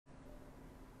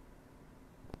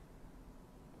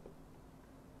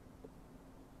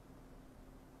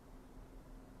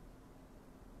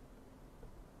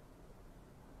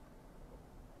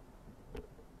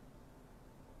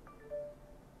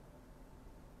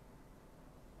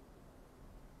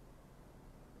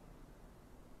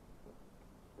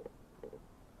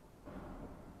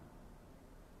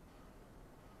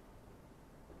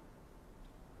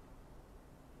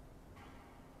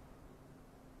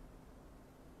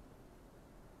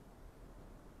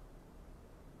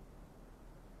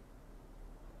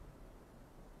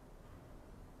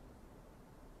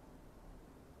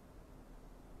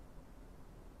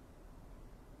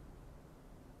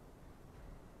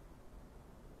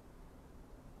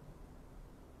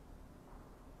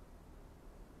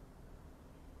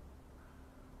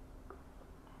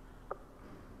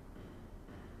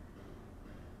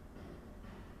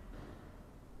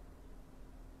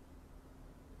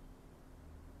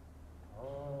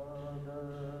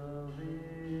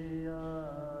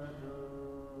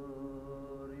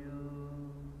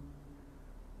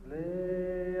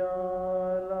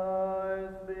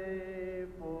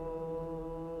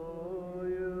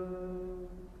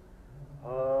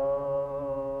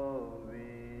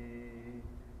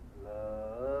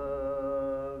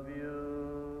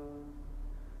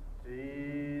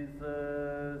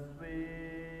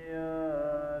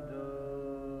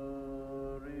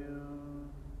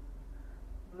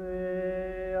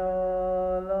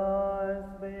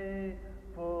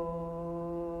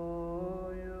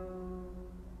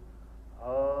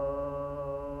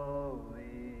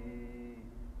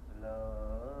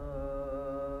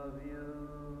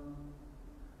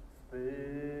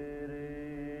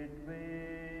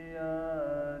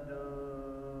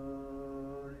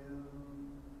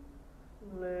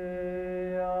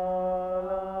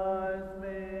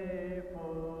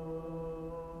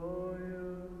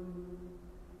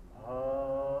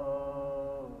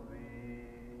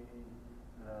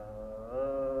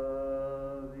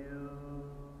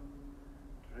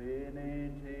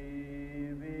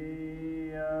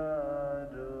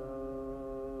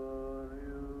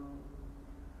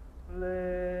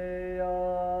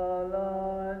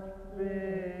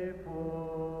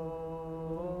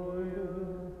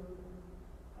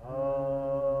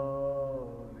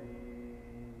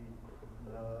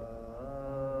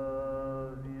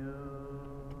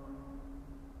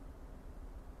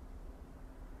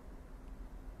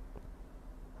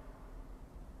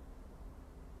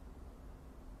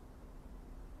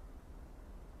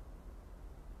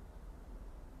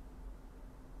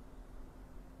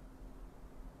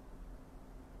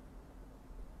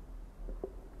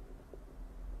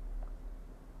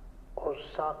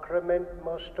sacrament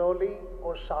most holy,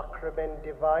 O sacrament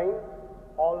divine,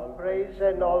 all praise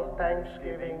and all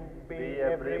thanksgiving be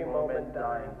every moment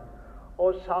thine.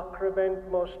 O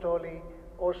sacrament most holy,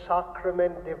 O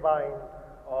sacrament divine,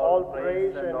 all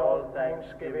praise and all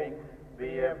thanksgiving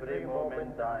be every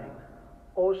moment thine.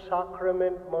 O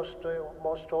sacrament most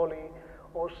holy,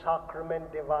 O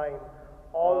sacrament divine,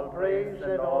 all praise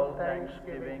and all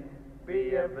thanksgiving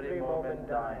be every moment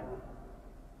thine.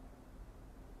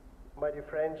 My dear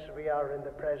friends, we are in the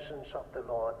presence of the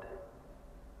Lord.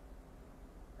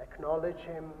 Acknowledge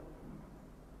Him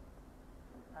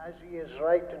as He is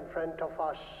right in front of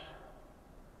us.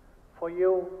 For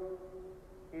you,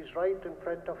 He is right in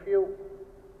front of you.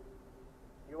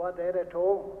 You are there at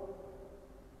home,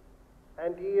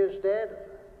 and He is there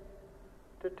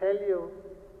to tell you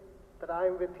that I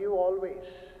am with you always.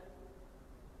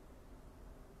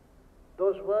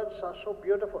 Those words are so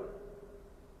beautiful.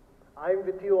 I am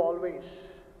with you always.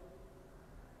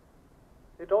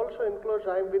 It also includes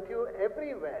I am with you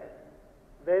everywhere.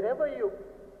 Wherever you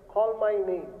call my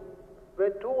name, where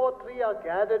 2 or 3 are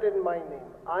gathered in my name,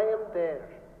 I am there.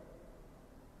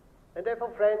 And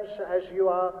therefore, friends, as you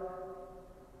are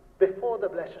before the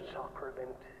Blessed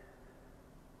Sacrament,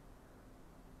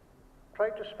 try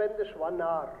to spend this 1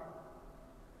 hour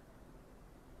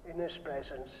in His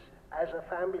presence as a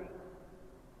family.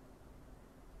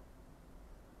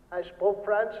 As Pope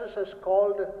Francis has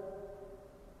called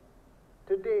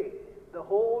today the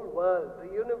whole world,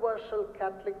 the Universal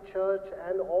Catholic Church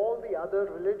and all the other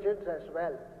religions as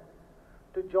well,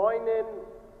 to join in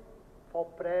for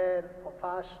prayer, for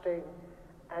fasting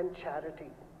and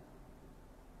charity.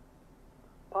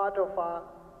 Part of our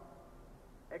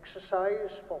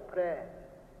exercise for prayer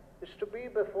is to be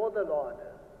before the Lord,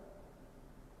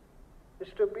 is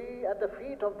to be at the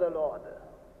feet of the Lord.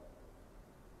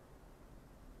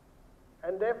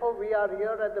 And therefore we are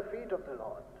here at the feet of the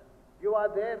Lord. You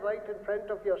are there right in front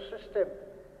of your system,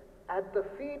 at the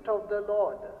feet of the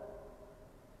Lord.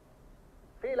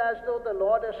 Feel as though the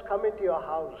Lord has come into your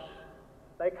house,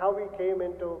 like how He came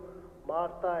into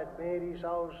Martha and Mary's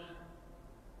house,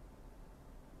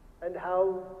 and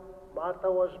how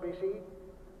Martha was busy,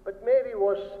 but Mary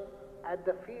was at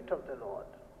the feet of the Lord.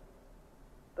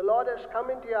 The Lord has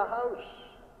come into your house.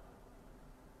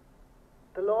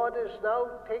 The Lord is now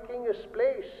taking His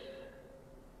place.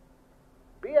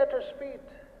 Be at His feet.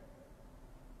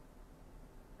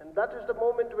 And that is the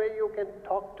moment where you can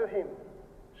talk to Him.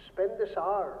 Spend this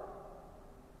hour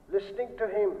listening to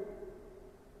Him,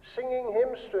 singing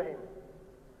hymns to Him,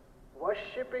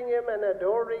 worshipping Him and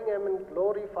adoring Him and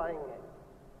glorifying Him.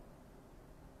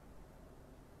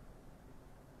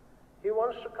 He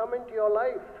wants to come into your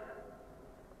life.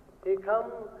 He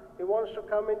wants to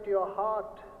come into your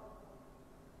heart.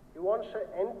 He wants to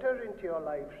enter into your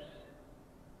lives.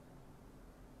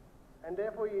 And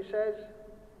therefore He says,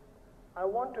 I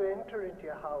want to enter into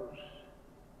your house.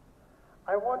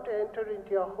 I want to enter into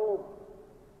your home.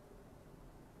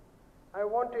 I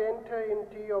want to enter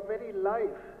into your very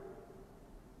life.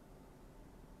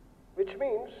 Which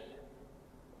means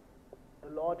the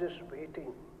Lord is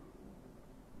waiting.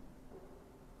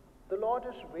 The Lord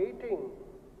is waiting.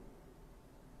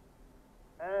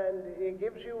 And He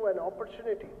gives you an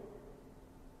opportunity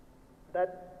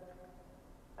that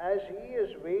as He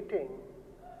is waiting,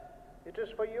 it is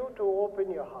for you to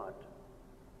open your heart.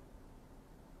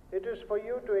 It is for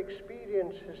you to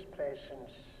experience His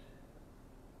presence.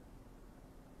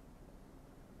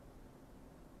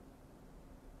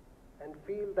 And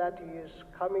feel that He is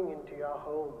coming into your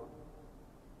home.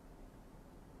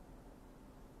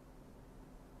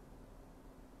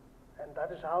 And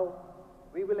that is how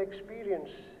we will experience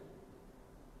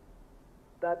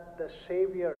that the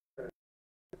Savior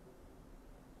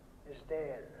is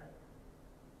there.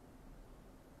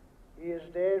 He is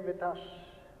there with us.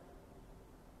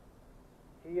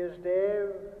 He is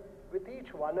there with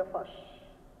each one of us.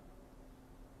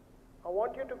 I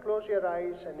want you to close your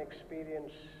eyes and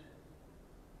experience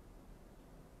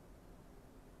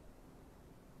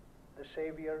the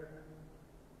Savior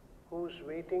who is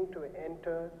waiting to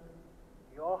enter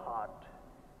your heart,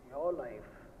 your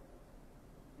life,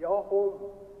 your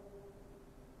home.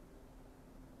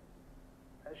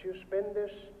 As you spend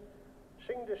this,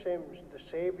 sing the hymns. The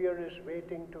Savior is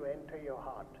waiting to enter your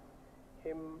heart.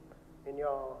 Hymn in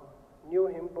your new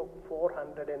hymn book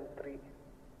 403.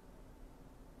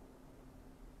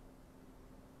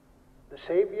 The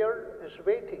Savior is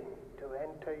waiting to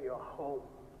enter your home.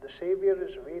 The Savior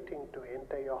is waiting to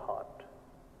enter your heart.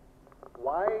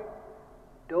 Why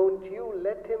don't you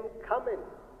let Him come in?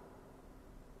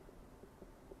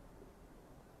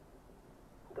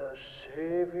 The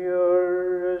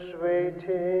Savior is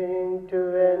waiting to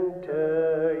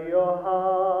enter your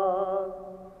heart.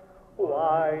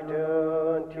 Why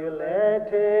don't you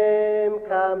let him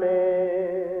come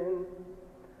in?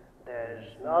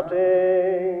 There's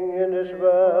nothing in this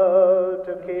world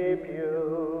to keep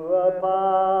you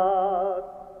apart.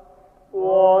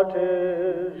 What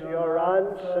is your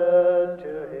answer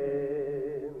to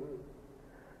him?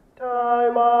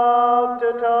 Time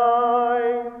after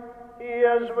time he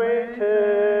has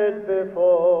waited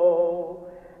before,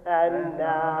 and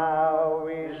now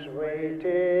he's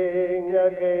waiting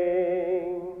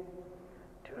again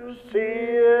to see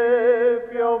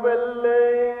if you're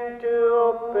willing to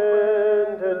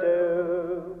open the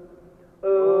door.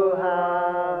 Oh,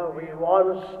 how he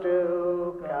wants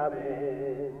to come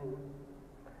in.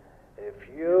 If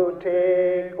you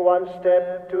take one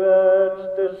step towards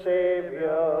the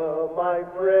Savior, my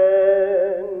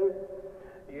friend,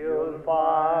 you'll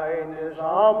find his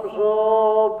arms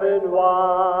open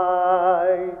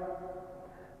wide.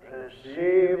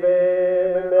 Receive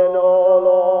him and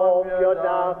all of your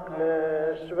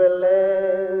darkness will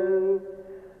end.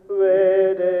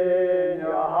 Within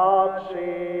your heart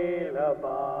he'll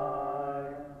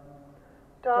abide.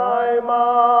 Time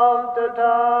after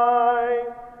time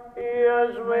he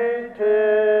has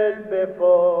waited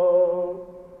before,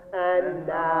 and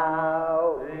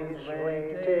now he's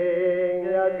waiting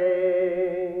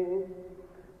again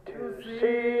to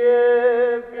see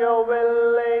if you're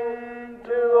willing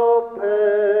to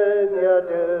open your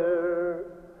door.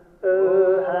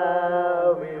 Oh,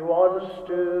 how he wants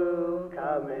to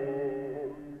come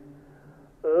in.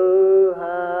 Oh,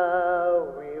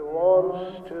 how he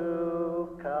wants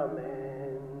to come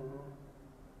in.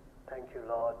 Thank you,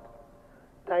 Lord.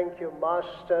 Thank you,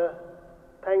 Master.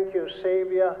 Thank you,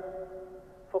 Savior,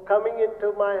 for coming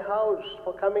into my house,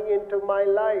 for coming into my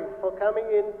life, for coming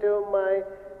into my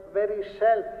very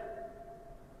self.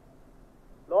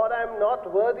 Lord, I'm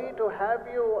not worthy to have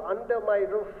you under my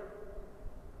roof,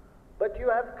 but you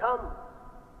have come.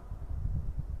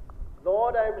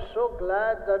 Lord, I'm so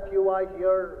glad that you are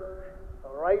here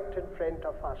right in front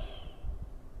of us.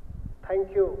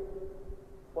 Thank you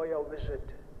for your visit.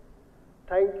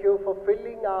 Thank you for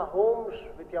filling our homes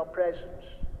with your presence.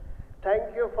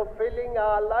 Thank you for filling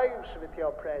our lives with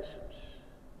your presence.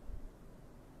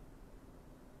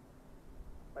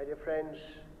 My dear friends,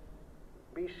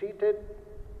 be seated,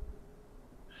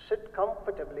 sit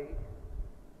comfortably,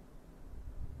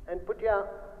 and put your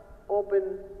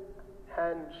open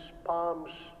hands,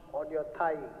 palms on your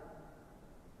thigh.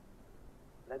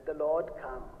 Let the Lord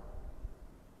come.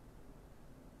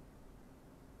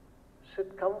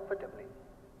 Sit comfortably.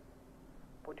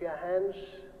 Put your hands,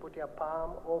 put your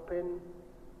palm open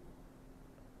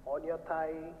on your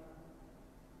thigh,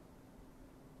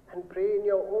 and pray in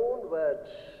your own words.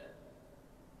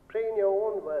 Pray in your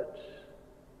own words,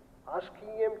 asking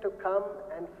him to come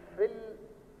and fill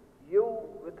you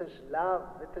with his love,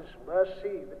 with his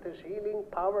mercy, with his healing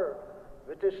power,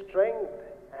 with his strength,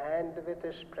 and with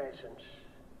his presence.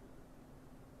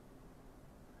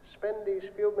 Spend these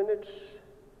few minutes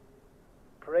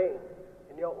praying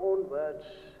in your own words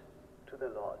to the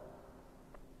Lord.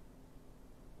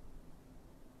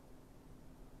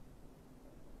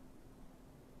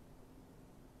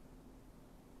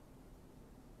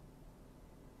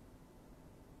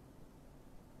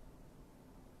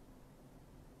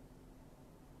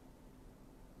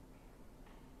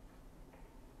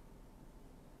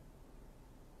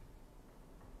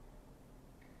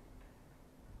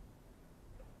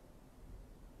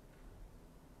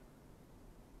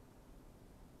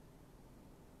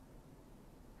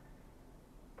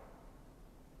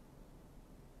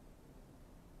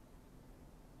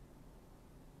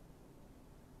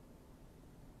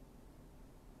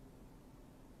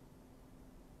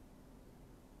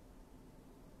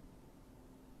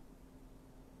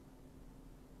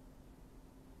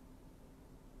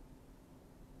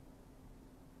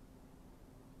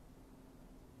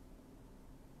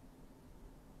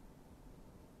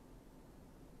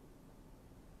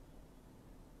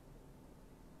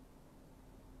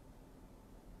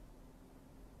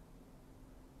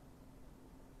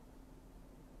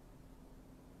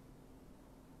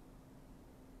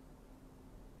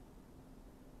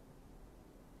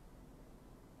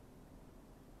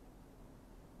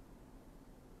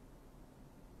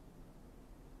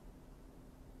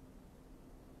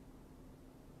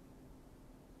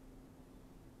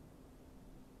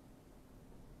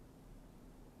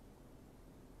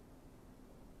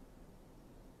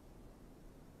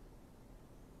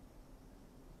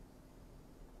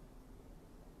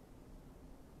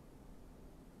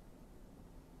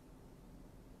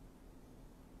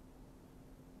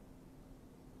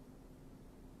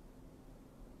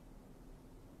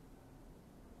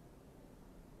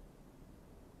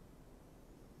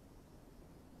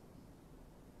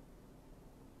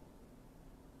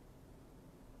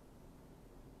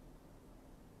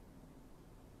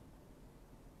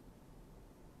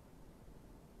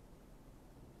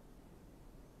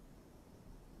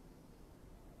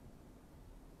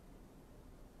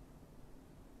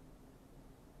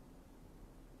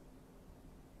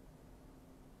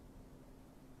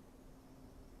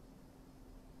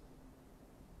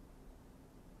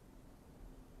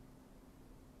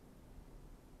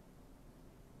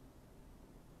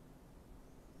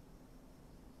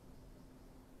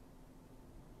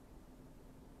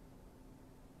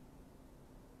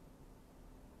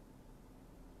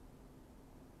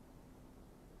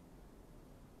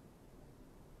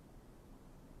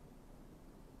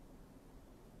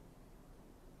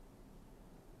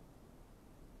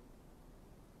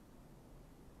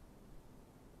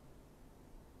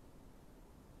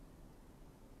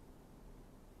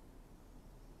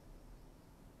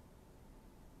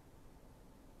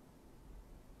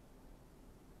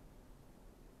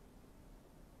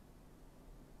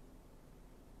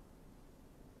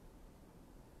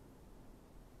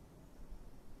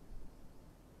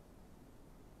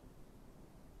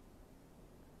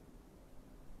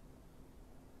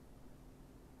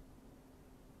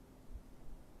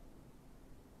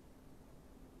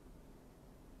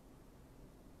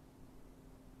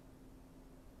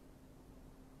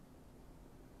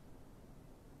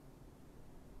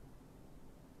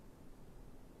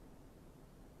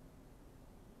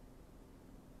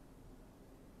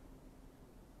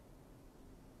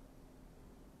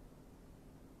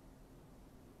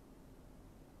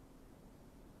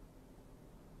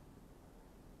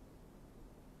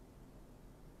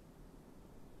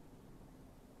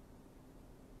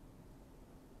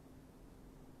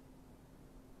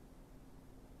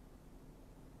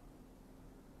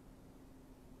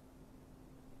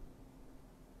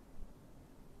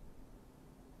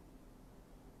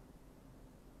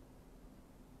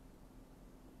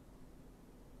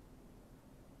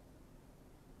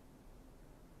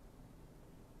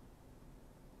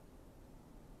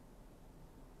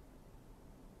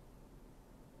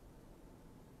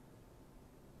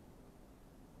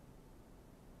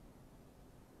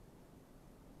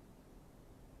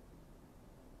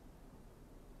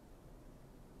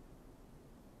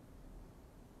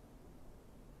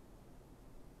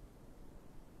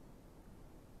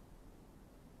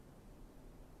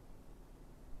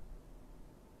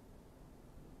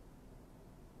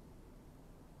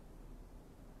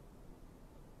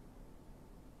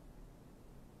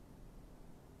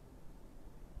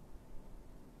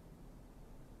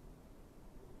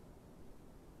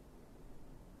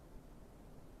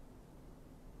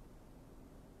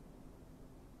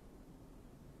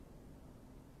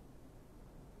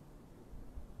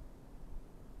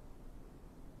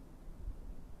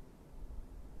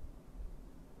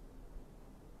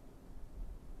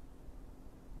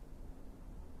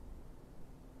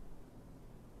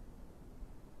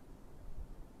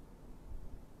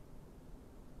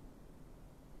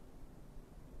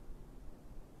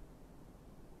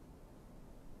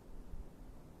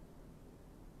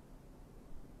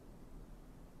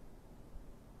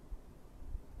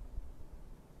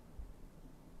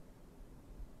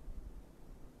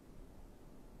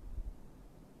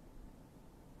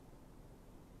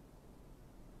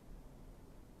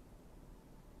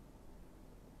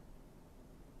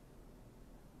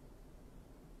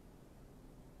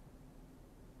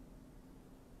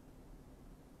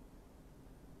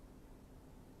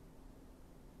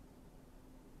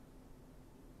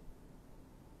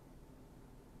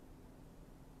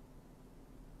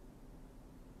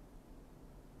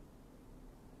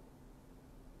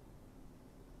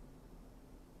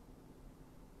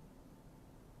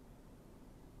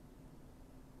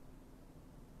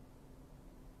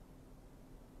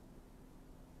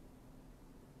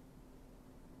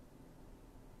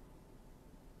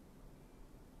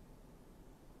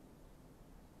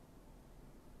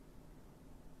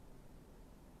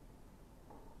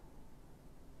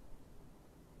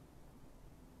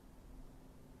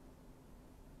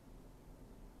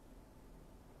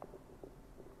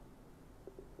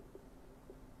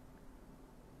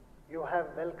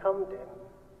 welcomed him.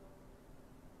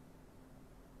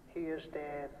 He is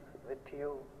there with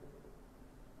you.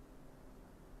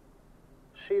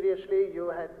 Seriously, you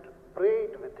had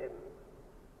prayed with him.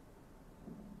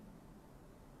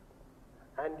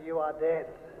 And you are there.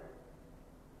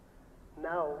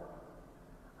 Now,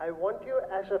 I want you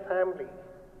as a family,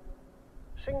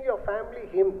 sing your family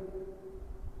hymn,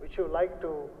 which you like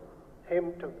to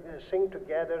sing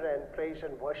together and praise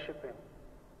and worship him.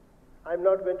 I'm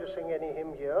not going to sing any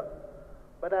hymn here,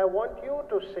 but I want you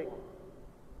to sing.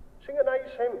 Sing a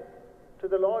nice hymn to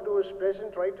the Lord who is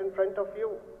present right in front of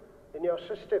you, in your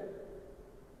system,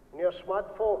 in your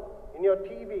smartphone, in your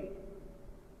TV.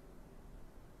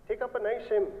 Take up a nice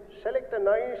hymn, select a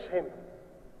nice hymn,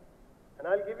 and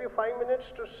I'll give you 5 minutes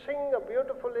to sing a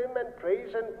beautiful hymn and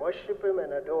praise and worship him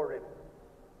and adore him.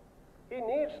 He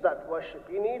needs that worship,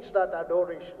 he needs that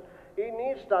adoration, he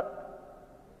needs that.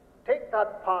 Take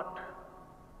that part.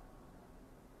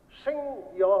 Sing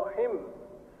your hymn,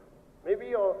 maybe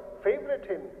your favorite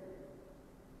hymn.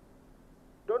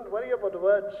 Don't worry about the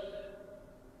words.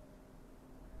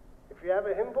 If you have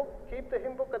a hymn book, keep the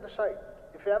hymn book at the side.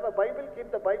 If you have a Bible,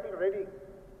 keep the Bible ready.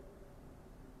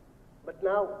 But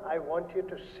now I want you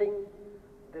to sing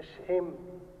this hymn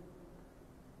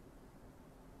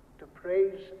to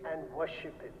praise and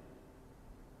worship him.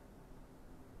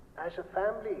 As a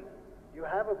family, you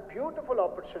have a beautiful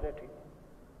opportunity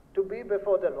to be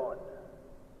before the Lord.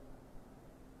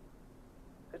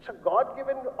 It's a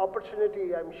God-given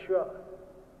opportunity, I'm sure.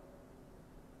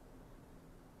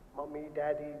 Mommy,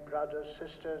 daddy, brothers,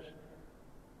 sisters,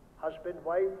 husband,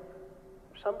 wife.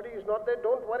 If somebody is not there,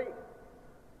 don't worry.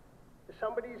 If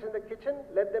somebody is in the kitchen,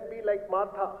 let them be like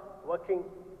Martha, working.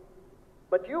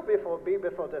 But you be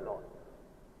before the Lord.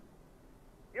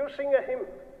 You sing a hymn.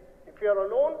 If you are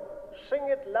alone, sing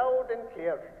it loud and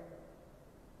clear.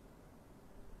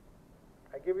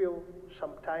 I give you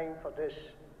some time for this,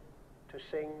 to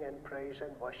sing and praise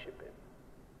and worship him.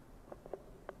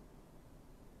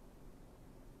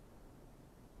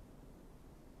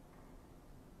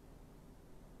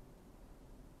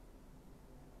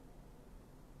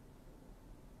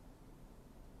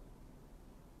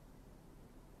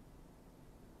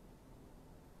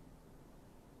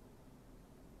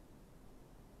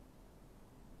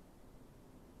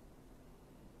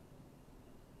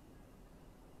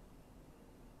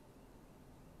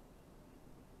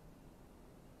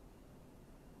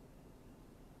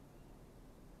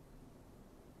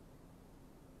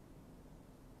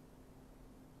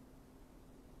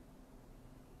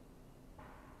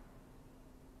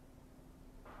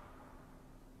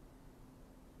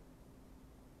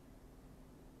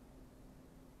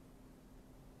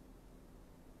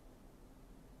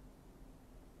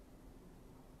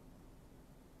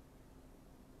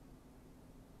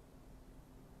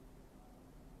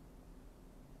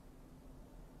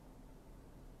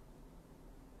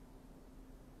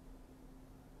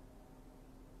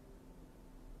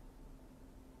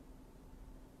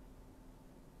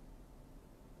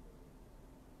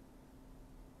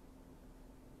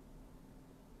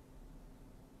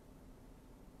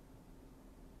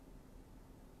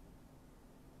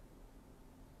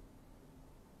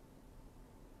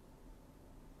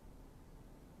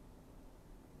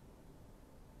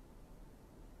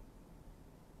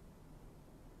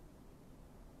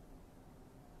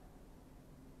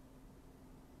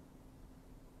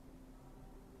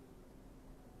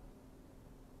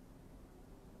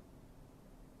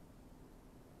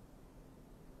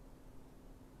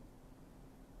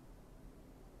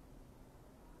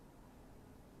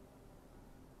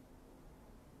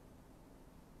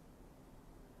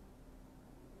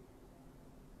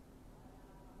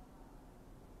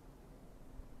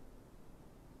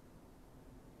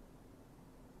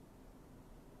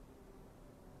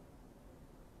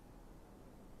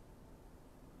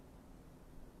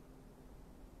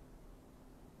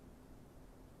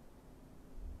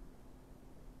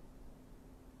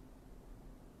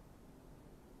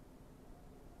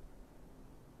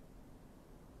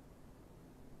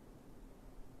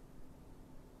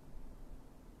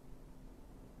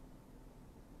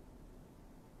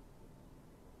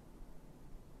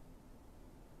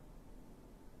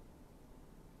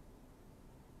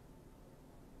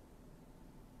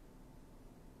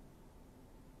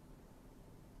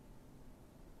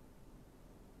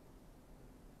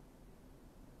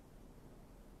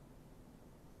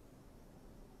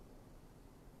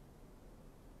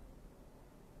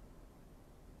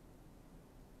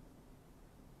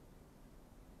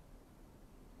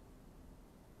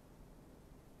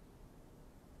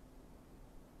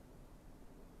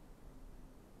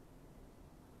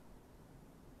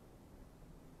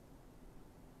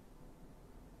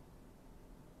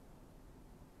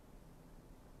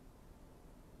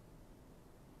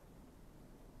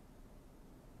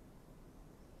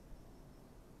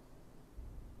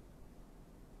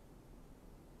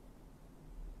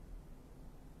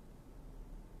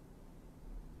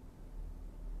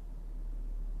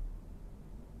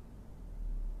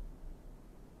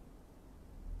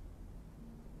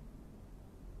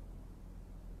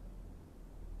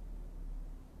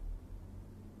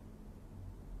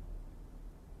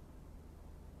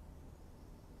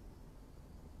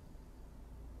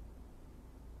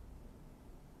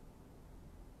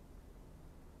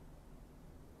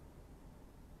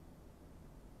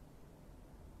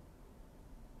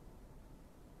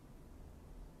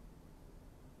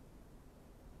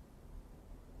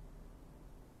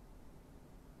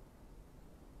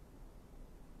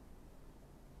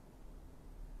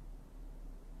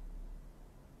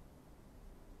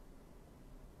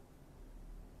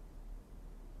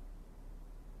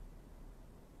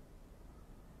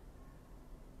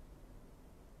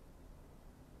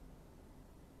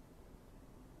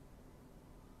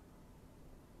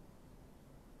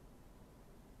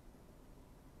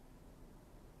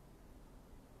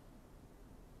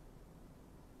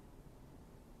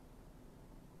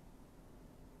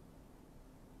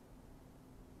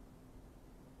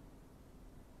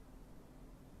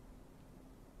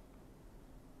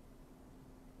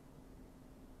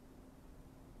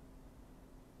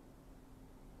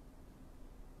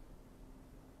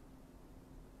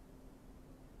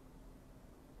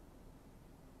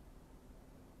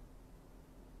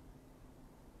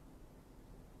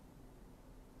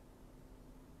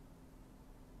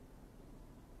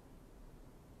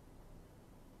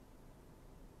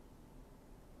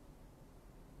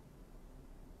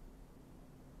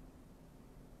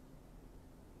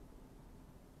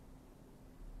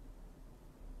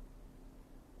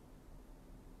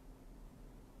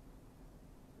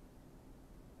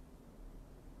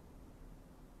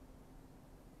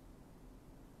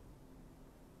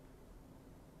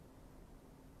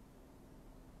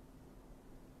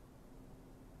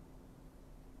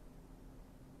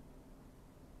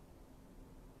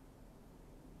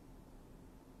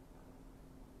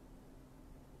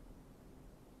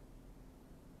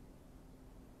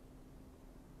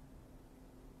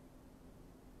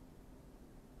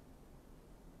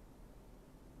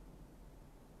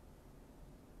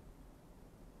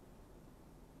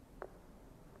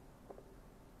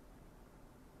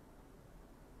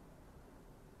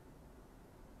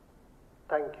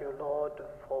 Thank you, Lord,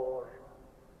 for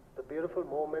the beautiful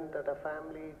moment that a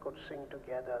family could sing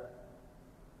together.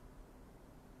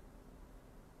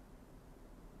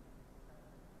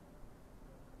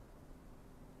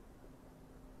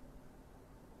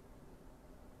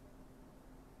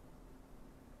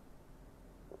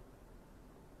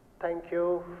 Thank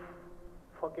you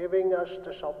for giving us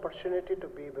this opportunity to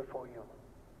be before you.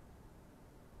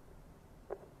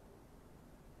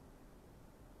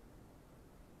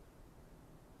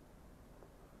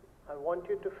 I want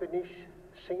you to finish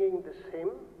singing this hymn,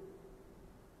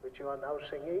 which you are now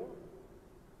singing,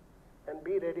 and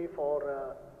be ready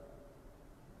for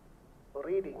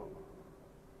reading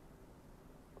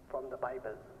from the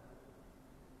Bible.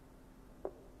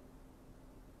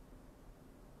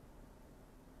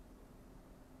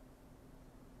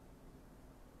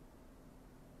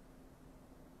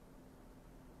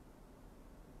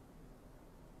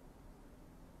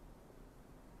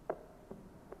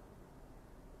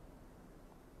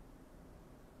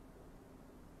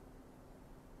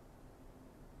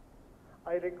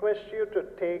 I request you to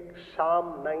take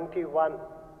Psalm 91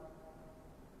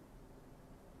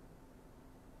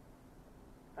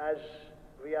 as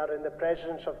we are in the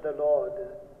presence of the Lord.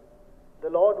 The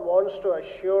Lord wants to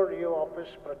assure you of His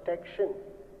protection,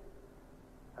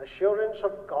 assurance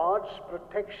of God's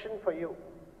protection for you.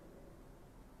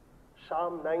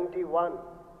 Psalm 91.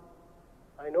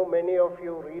 I know many of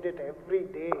you read it every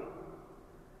day.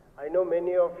 I know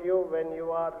many of you, when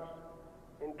you are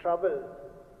in trouble,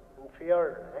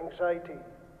 fear, anxiety,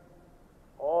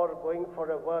 or going for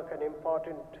a work and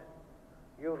important,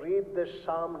 you read this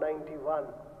Psalm 91.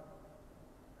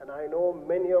 And I know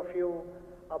many of you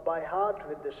are by heart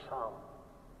with this psalm.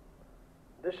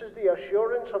 This is the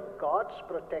assurance of God's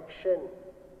protection.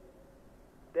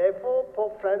 Therefore,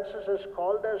 Pope Francis has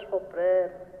called us for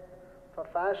prayer, for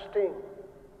fasting,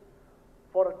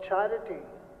 for charity,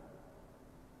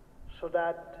 so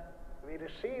that we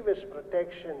receive His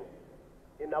protection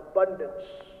in abundance.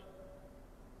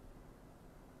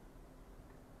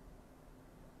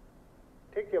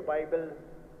 Take your Bible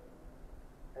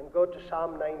and go to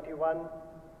Psalm 91.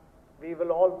 We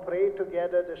will all pray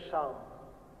together this psalm.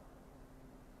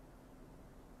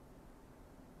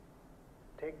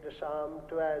 Take the psalm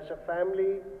as a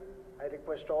family. I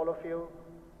request all of you,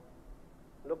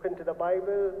 look into the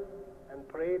Bible and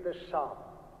pray this psalm.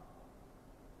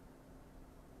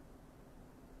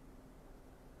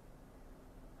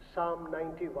 Psalm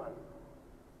 91.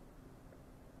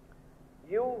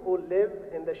 You who live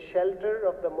in the shelter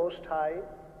of the Most High,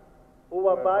 who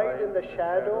abide in the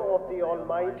shadow of the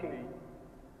Almighty,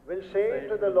 will say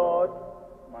to the Lord,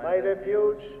 my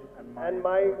refuge and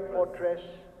my fortress,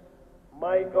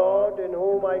 my God in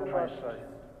whom I trust.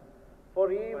 For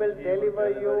He will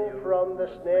deliver you from the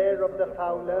snare of the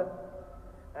fowler,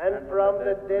 and from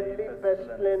the deadly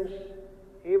pestilence.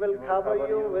 He will cover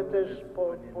you with His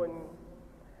pinions,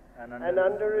 and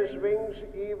under His wings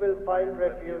ye will find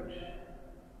refuge.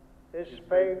 His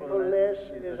faithfulness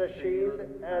is a shield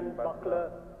and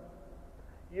buckler.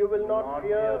 You will not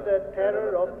fear the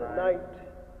terror of the night,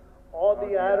 or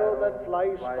the arrow that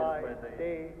flies by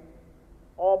day,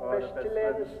 or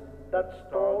pestilence that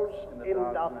stalks in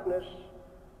darkness,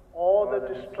 or the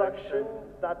destruction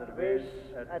that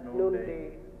wastes at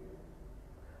noonday.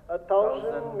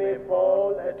 1,000 may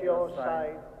fall at your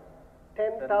side,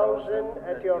 10,000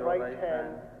 at your right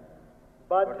hand,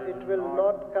 but it will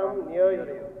not come near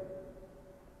you.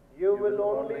 You will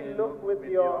only look with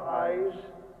your eyes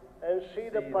and see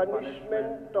the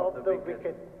punishment of the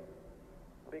wicked,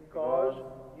 because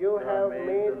you have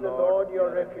made the Lord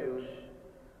your refuge,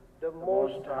 the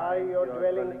Most High your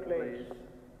dwelling place.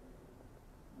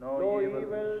 No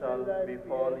evil shall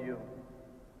befall you,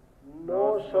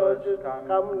 no scourge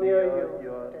come near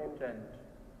your tent.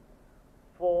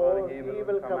 For He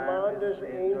will command His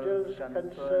angels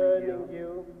concerning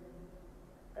you,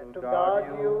 and to guard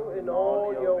you in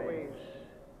all your ways.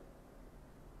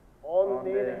 On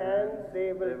their hands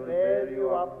they will bear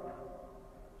you up,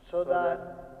 so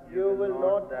that you will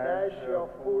not dash your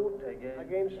foot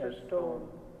against a stone.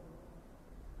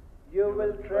 You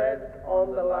will tread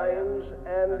on the lions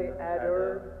and the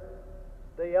adder,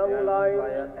 the young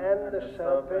lions and the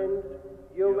serpent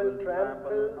you will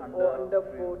trample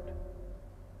underfoot.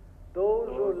 Those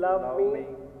who love me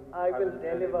I will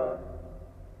deliver.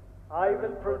 I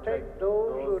will protect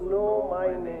those who know my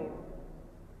name.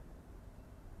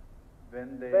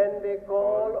 When they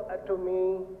call to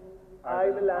me, I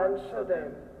will answer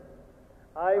them.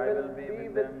 I will be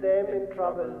with them in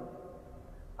trouble.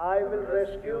 I will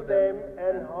rescue them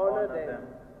and honor them.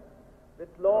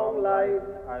 With long life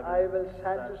I will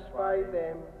satisfy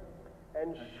them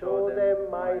and show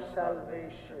them my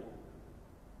salvation.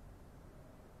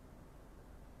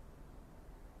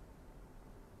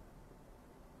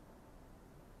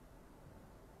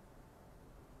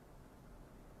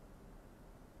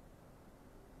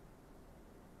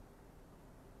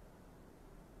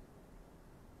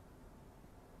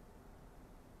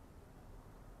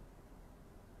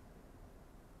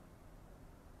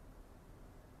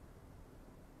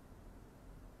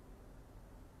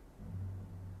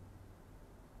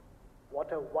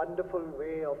 What a wonderful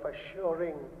way of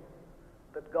assuring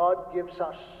that God gives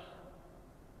us,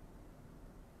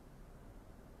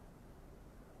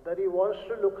 that He wants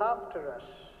to look after us.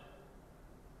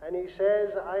 And He says,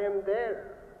 I am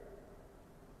there.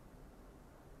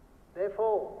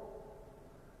 Therefore,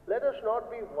 let us not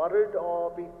be worried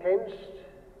or be tensed,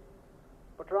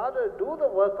 but rather do the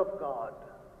work of God.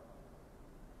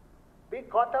 Be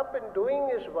caught up in doing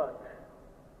His work.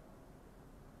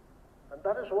 And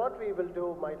that is what we will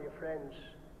do, my dear friends.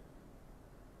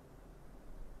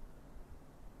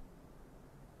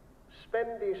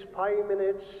 Spend these 5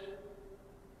 minutes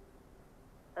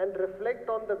and reflect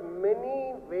on the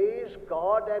many ways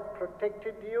God had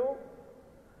protected you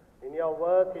in your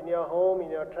work, in your home,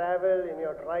 in your travel, in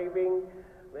your driving,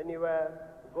 when you were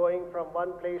going from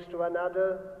one place to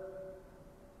another,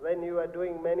 when you were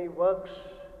doing many works,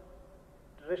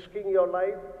 risking your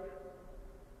life.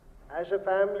 As a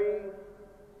family,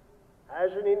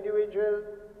 as an individual,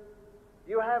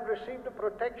 you have received a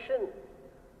protection.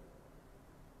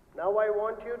 Now I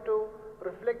want you to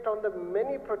reflect on the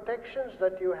many protections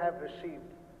that you have received.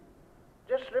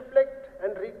 Just reflect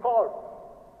and recall.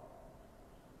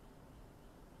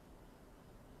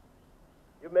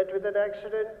 You met with an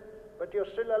accident, but you're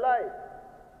still alive.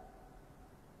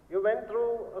 You went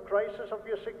through a crisis of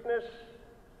your sickness,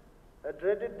 a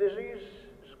dreaded disease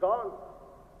is gone.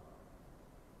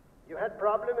 You had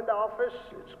problem in the office,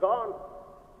 it's gone.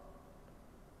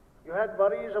 You had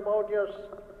worries about your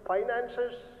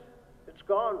finances, it's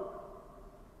gone.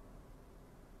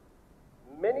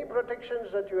 Many protections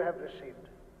that you have received.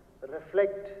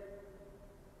 Reflect.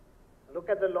 Look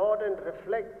at the Lord and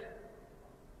reflect.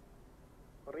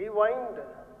 Rewind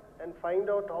and find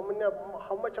out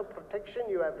how much of protection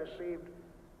you have received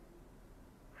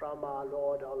from our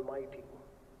Lord Almighty.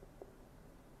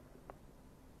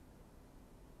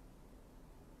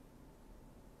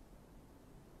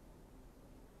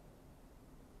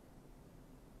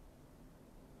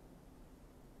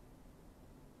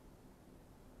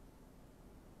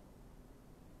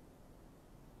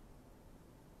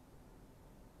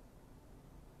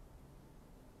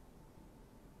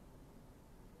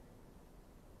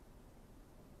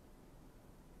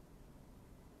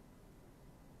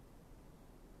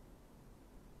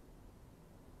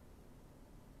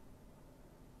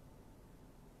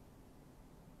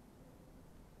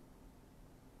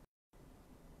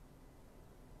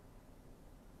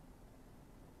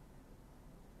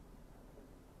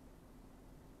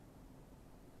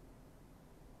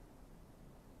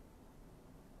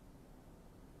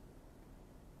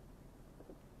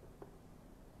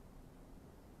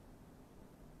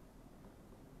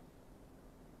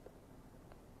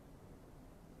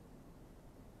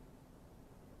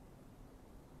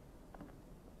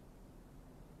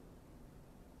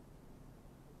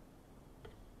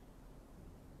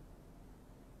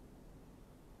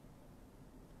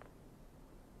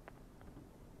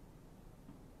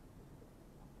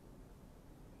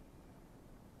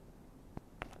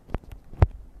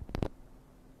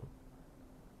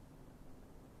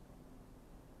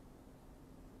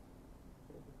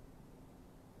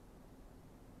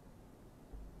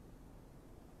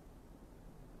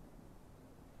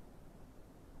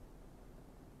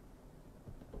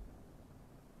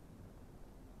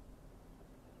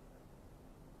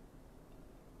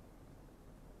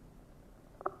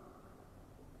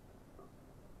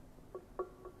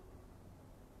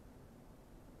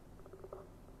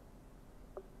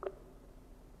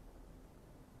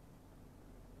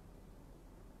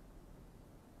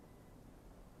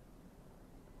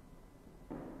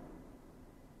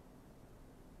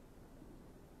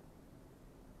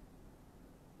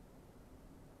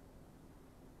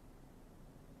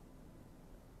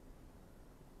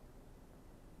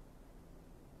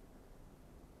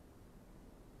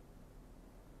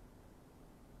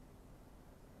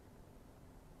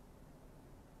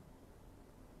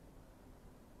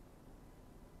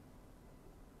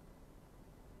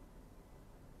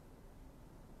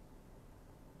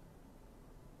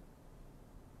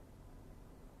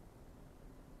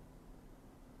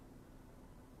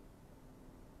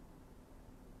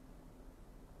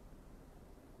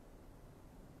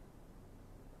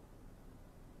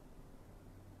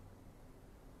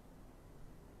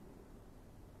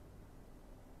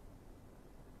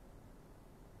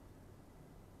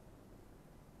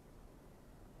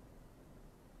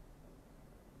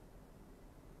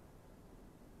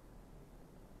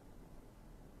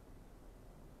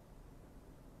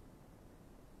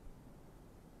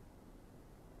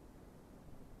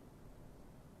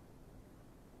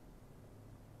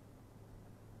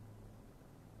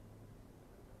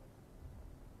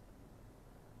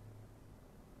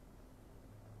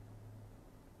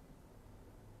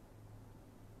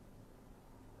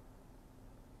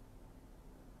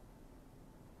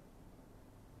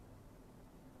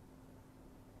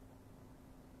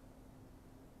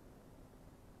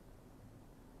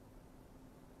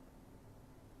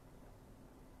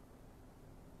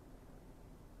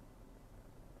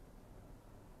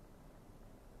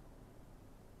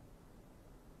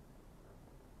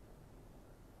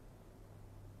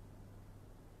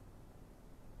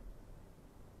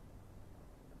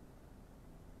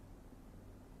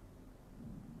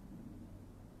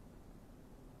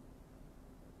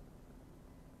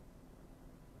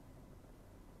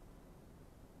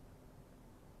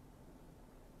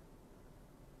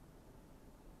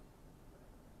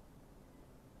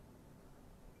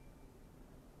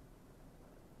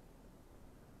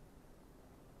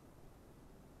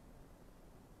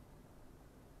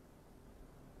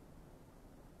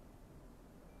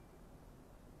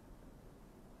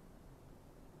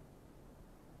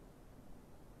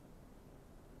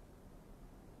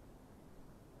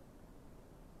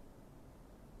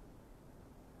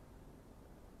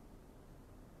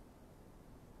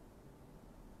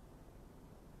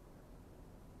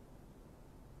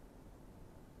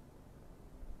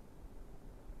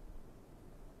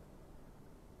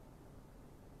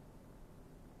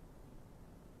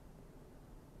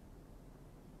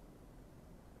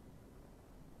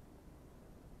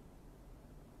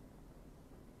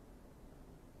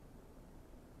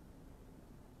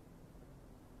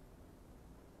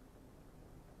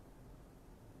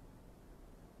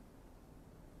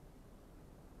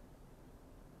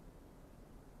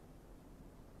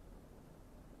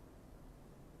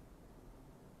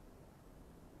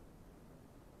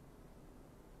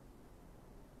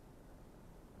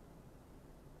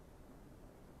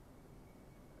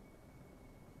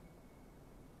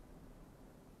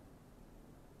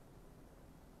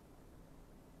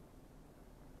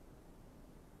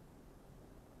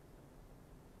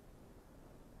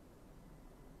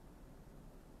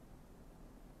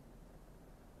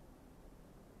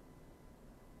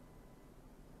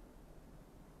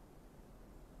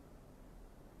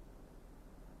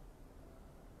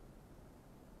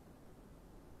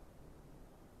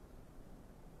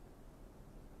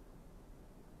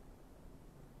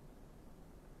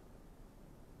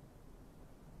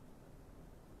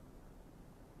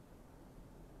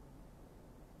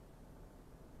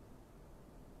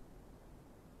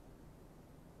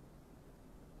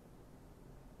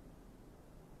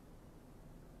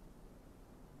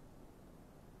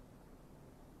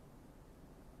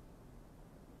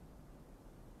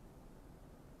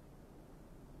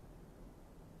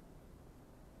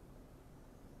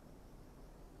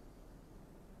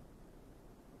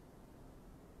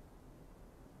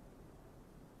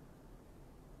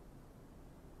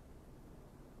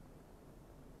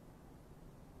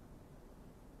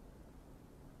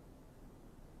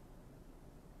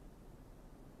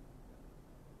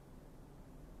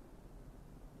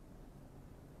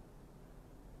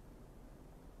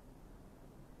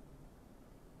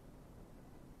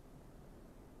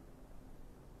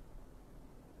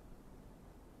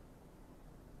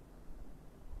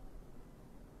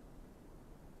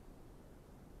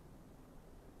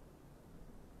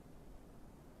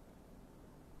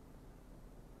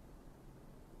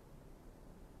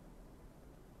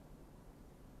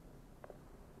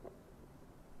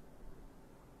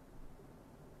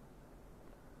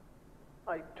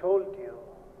 I told you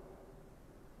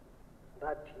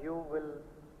that you will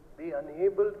be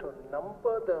unable to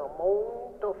number the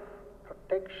amount of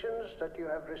protections that you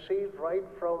have received right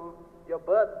from your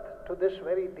birth to this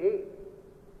very day.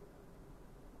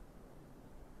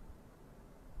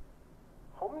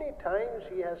 How many times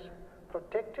He has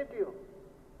protected you?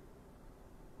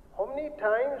 How many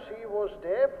times He was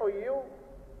there for you?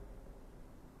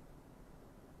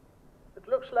 It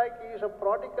looks like He is a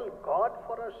prodigal God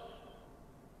for us.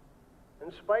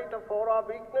 In spite of all our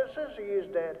weaknesses, He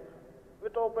is there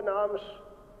with open arms,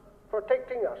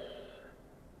 protecting us.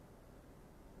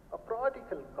 A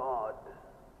prodigal God.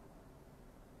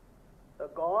 A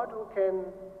God who can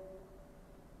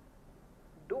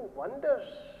do wonders.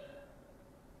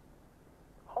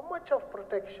 How much of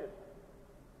protection?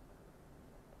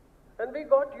 And we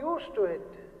got used to it.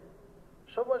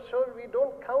 So much so we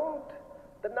don't count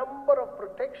the number of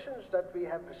protections that we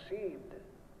have received.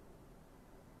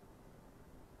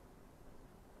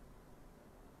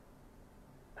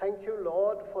 Thank you,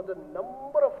 Lord, for the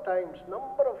number of times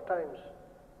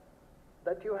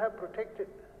that you have protected.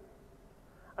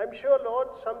 I'm sure, Lord,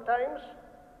 sometimes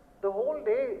the whole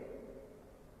day,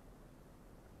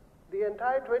 the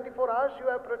entire 24 hours you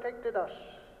have protected us.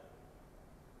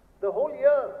 The whole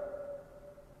year,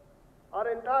 our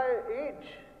entire age,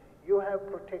 you have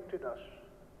protected us.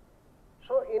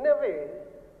 So in a way,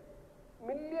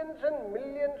 millions and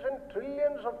millions and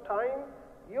trillions of times,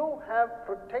 you have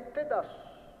protected us.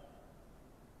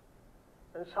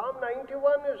 And Psalm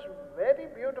 91 is very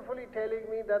beautifully telling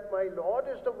me that my Lord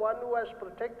is the one who has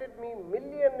protected me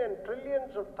millions and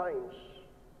trillions of times.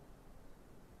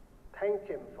 Thank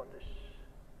Him for this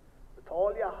with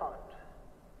all your heart.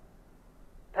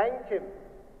 Thank Him,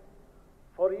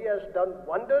 for He has done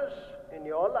wonders in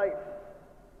your life.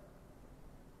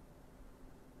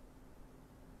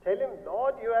 Tell Him,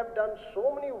 Lord, you have done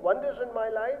so many wonders in my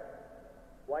life.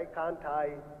 Why can't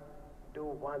I do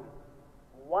one?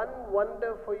 One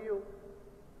wonder for you.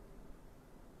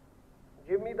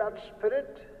 Give me that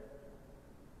Spirit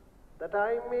that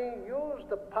I may use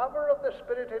the power of the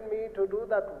Spirit in me to do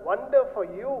that wonder for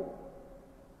you.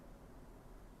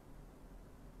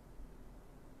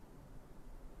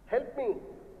 Help me.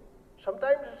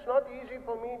 Sometimes it's not easy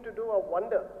for me to do a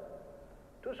wonder,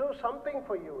 to do something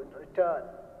for you in return.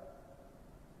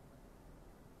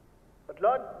 But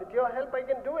Lord, with your help I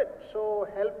can do it. So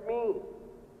help me.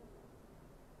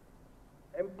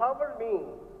 Empower me.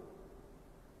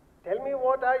 Tell me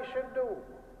what I should do.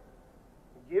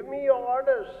 Give me your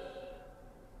orders,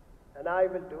 and I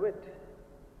will do it.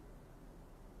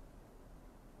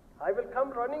 I will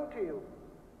come running to you.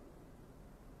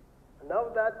 Now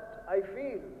that I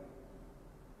feel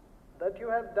that you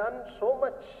have done so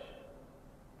much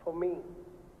for me,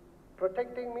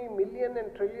 protecting me million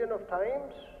and trillion of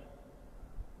times,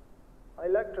 I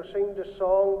like to sing this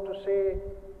song to say,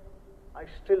 I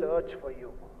still urge for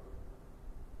you.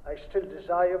 I still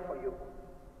desire for you.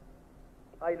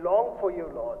 I long for you,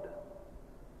 Lord.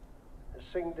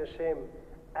 Sing this hymn,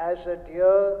 as a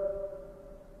deer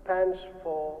pants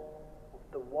for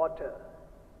the water.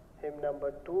 Hymn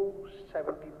number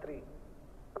 273.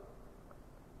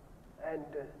 And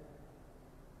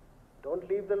don't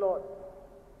leave the Lord.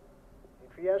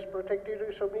 If He has protected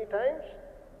you so many times,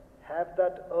 have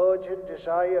that urgent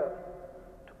desire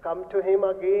to come to Him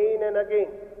again and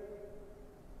again.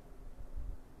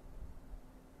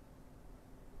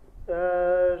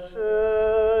 As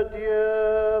a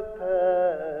deer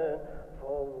pants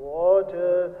for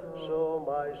water, so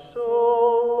my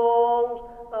soul longs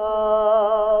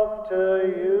after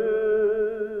you.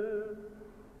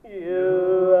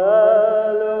 You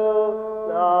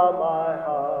alone are my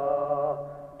heart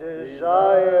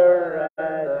desire,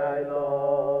 and I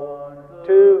long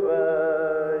to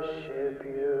worship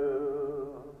you.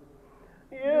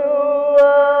 You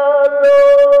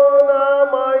alone are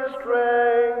my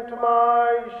strength,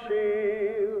 my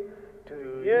shield. To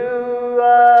you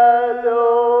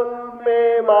alone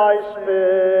may my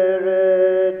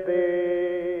spirit be.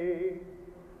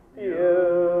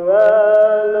 You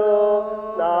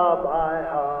alone are my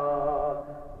heart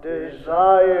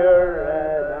desire,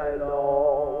 and I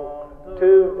long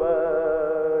to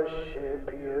worship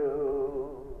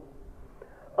you.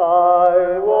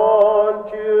 I want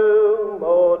you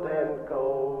more than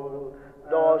gold,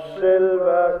 nor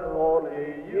silver,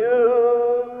 only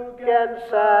you can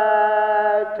satisfy.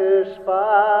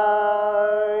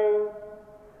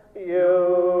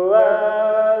 You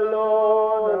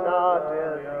alone are the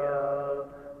real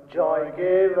joy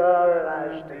giver,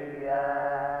 as the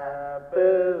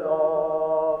apple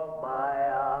of my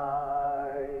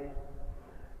eye.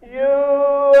 You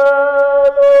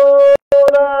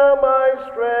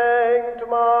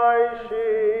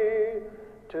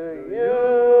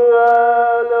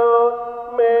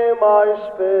my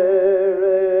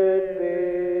spirit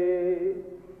be.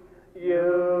 You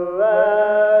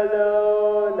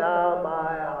alone are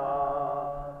my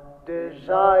heart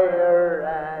desire,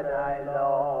 and I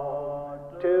long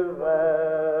to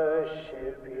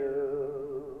worship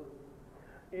you.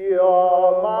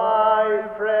 You're my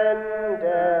friend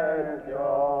and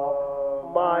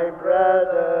you're my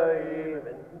brother,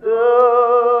 even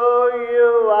though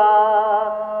you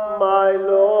are my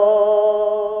Lord.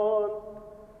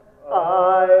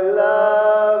 I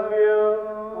love you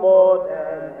more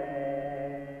than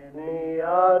any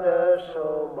other,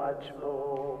 so much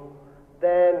more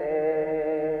than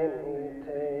anything.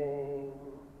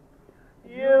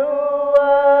 You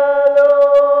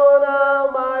alone are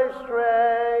my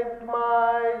strength,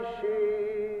 my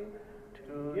shield.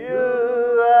 To you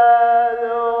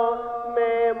alone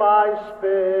may my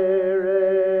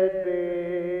spirit be.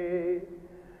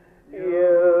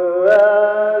 You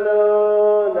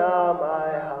alone are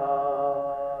my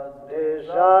heart's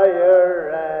desire,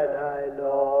 and I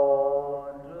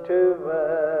long to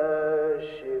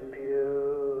worship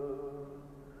you.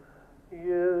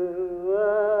 You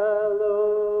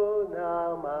alone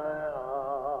are my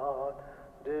heart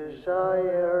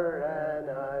desire, and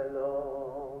I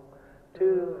long to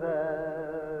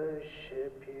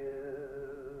worship you.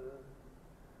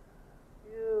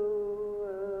 You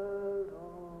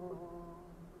alone.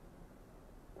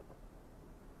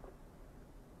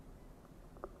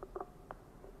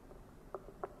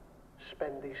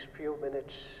 Spend these few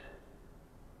minutes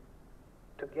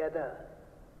together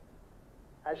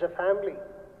as a family.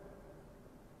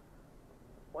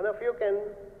 One of you can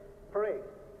pray.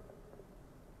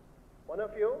 One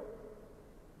of you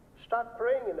start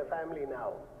praying in the family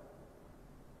now.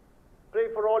 Pray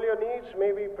for all your needs.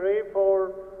 Maybe pray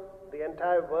for the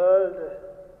entire world,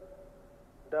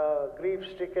 the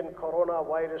grief-stricken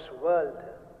coronavirus world.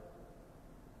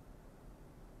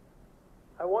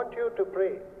 I want you to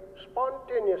pray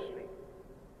spontaneously.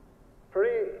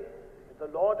 Pray. The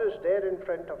Lord is there in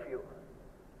front of you.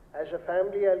 As a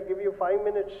family, I'll give you 5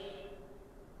 minutes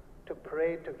to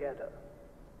pray together.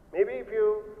 Maybe if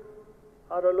you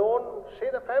are alone, say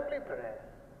the family prayer.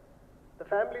 The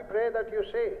family prayer that you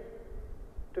say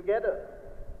together.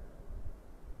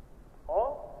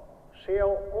 Or say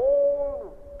your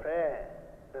own prayer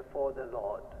before the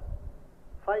Lord.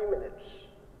 5 minutes.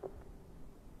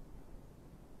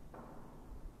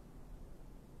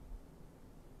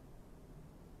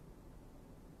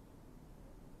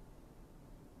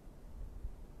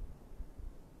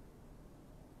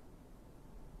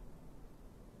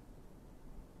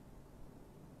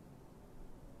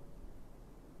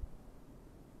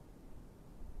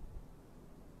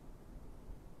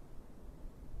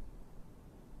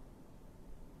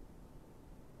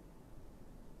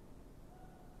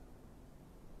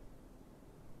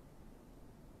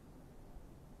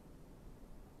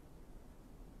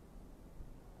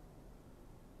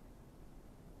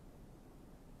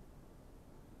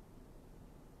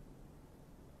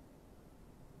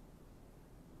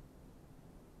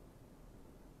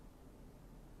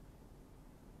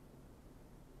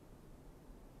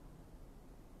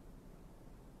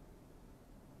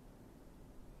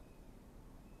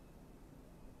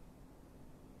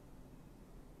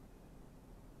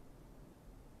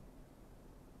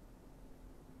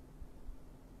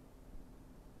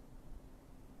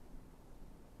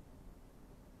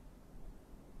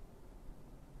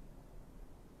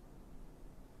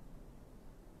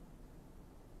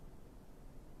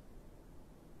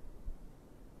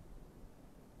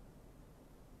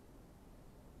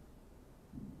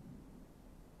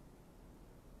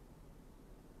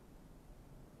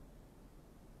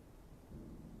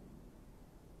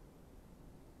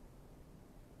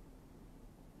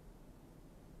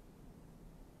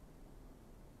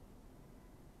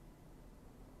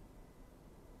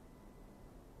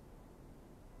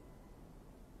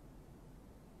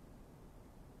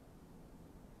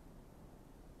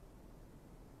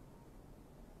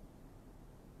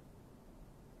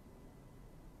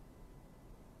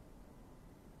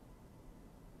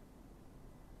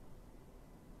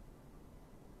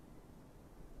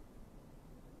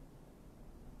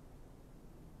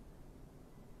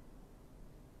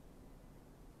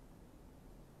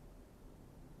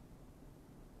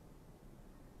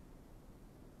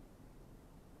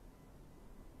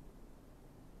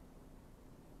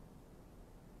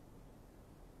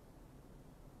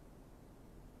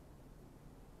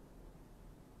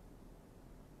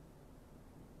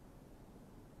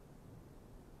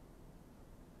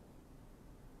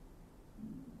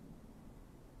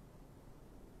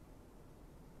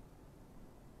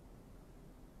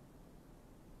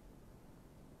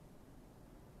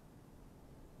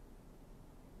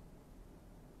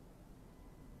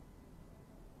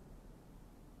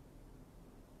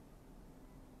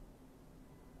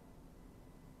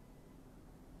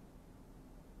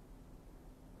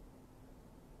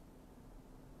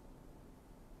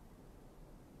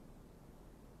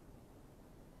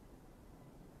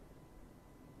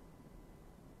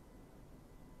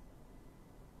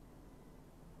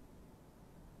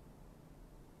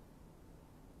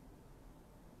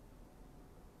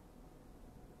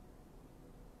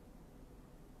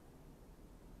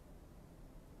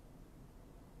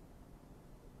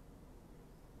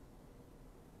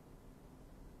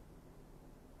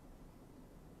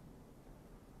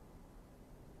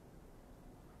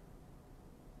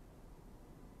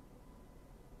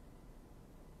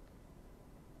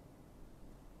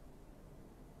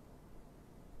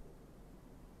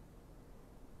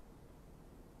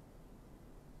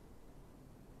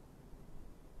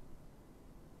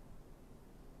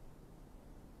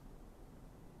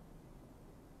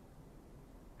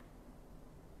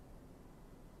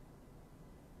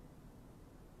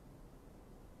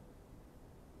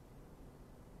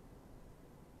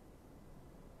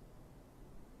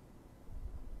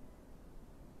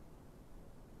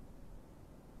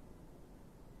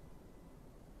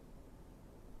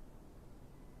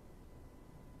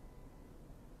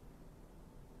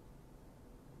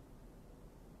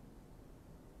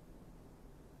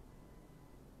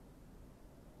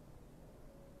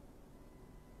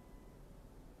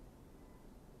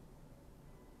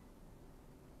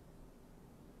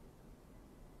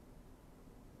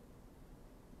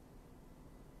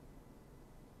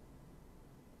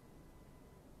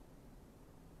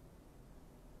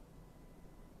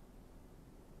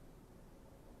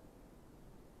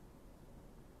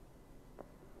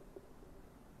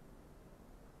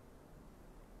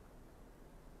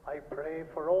 I pray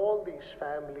for all these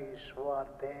families who are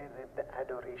there at the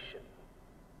adoration.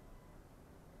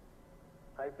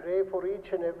 I pray for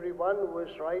each and every one who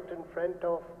is right in front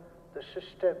of the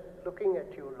sister looking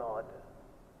at you, Lord.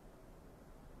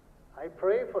 I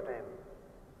pray for them.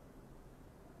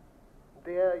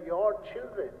 They are your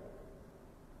children.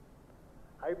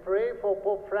 I pray for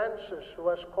Pope Francis, who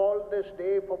has called this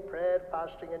day for prayer,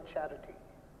 fasting, and charity.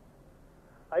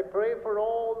 I pray for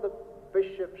all the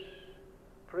bishops,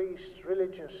 priests,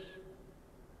 religious,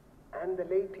 and the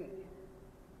laity.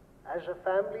 As a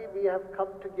family, we have come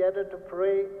together to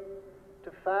pray,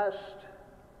 to fast,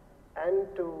 and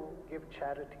to give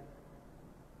charity,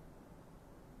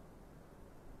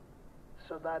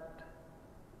 so that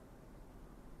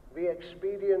we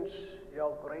experience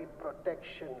your great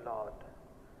protection, Lord,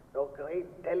 your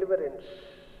great deliverance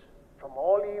from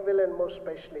all evil, and most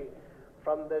especially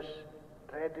from this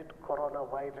dreaded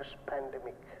coronavirus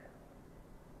pandemic.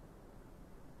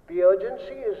 The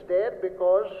urgency is there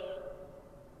because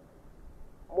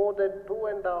more than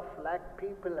 2.5 lakh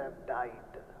people have died.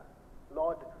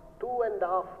 Lord,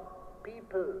 2.5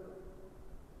 people,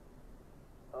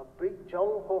 a big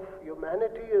chunk of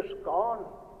humanity is gone.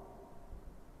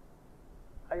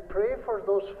 I pray for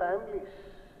those families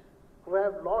who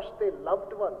have lost their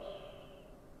loved ones.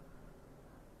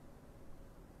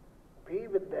 Be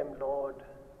with them, Lord,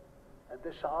 at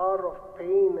this hour of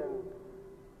pain and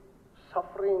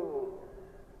suffering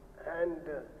and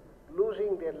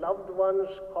losing their loved ones,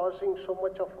 causing so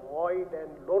much of void and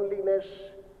loneliness.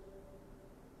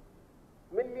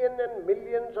 Millions and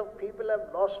millions of people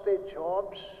have lost their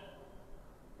jobs,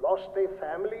 lost their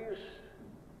families.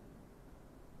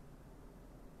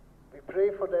 We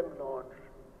pray for them, Lord.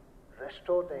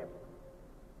 Restore them.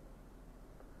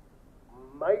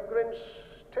 Migrants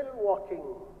still walking,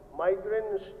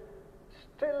 migrants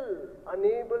still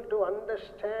unable to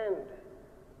understand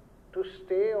to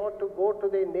stay or to go to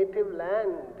their native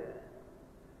land.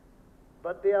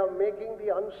 But they are making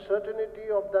the uncertainty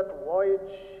of that voyage,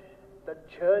 the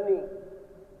journey.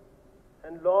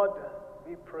 And Lord,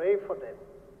 we pray for them.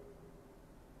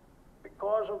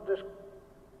 Because of this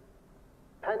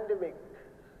pandemic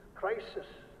crisis,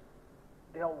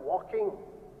 they are walking.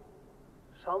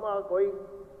 Some are going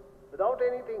without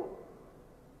anything.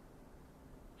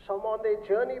 Some on their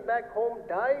journey back home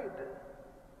died.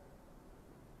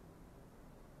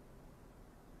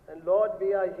 And Lord,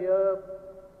 we are here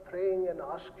praying and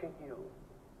asking you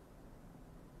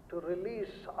to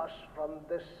release us from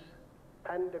this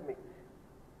pandemic.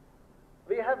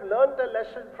 We have learned a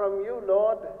lesson from you,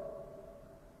 Lord,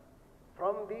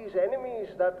 from these enemies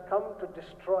that come to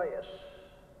destroy us.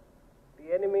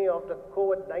 The enemy of the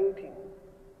COVID-19.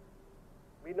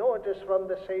 We know it is from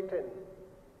the Satan.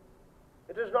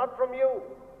 It is not from you.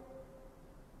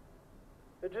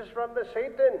 It is from the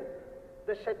Satan,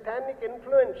 the satanic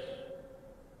influence.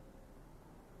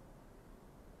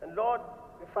 And Lord,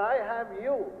 if I have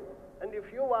you, and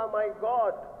if you are my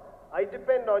God, I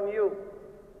depend on you.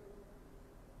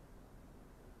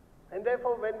 And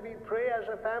therefore, when we pray as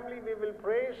a family, we will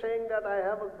pray saying that I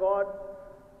have a God,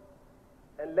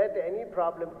 and let any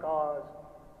problem cause,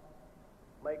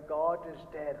 my God is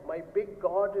there. My big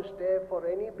God is there for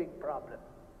any big problem.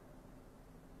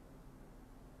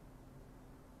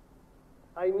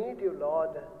 I need you,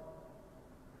 Lord,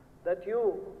 that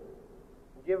you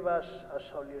give us a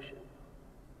solution.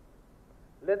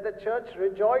 Let the church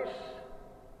rejoice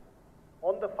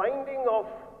on the finding of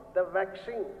the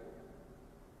vaccine.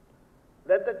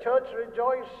 Let the church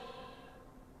rejoice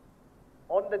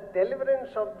on the deliverance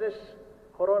of this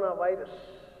coronavirus.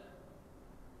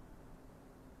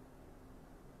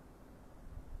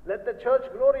 Let the church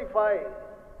glorify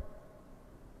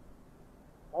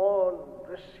on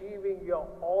receiving your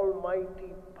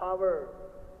almighty power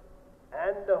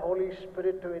and the Holy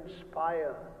Spirit to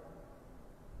inspire,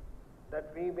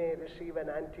 that we may receive an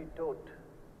antidote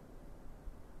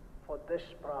for this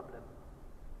problem.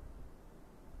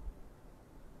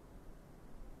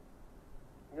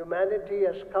 Humanity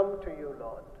has come to you,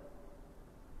 Lord.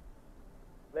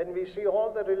 When we see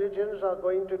all the religions are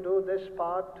going to do this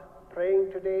part,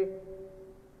 praying today,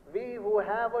 we who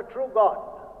have a true God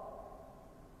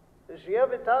is here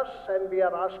with us, and we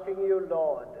are asking you,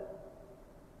 Lord,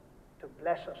 to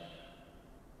bless us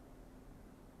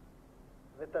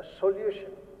with a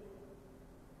solution.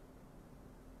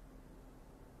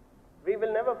 We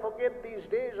will never forget these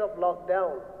days of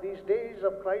lockdown, these days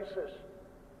of crisis.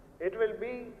 It will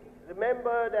be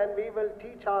remembered, and we will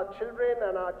teach our children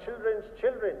and our children's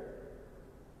children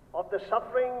of the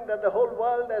suffering that the whole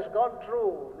world has gone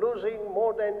through, losing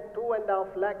more than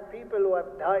 2.5 lakh people who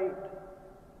have died.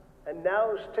 And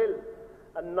now still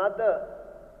another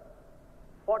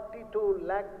 42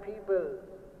 lakh people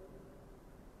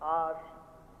are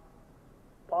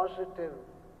positive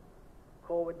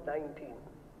COVID-19.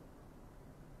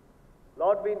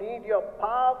 Lord, we need your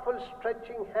powerful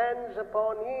stretching hands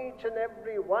upon each and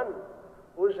every one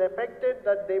who is affected,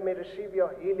 that they may receive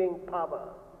your healing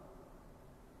power.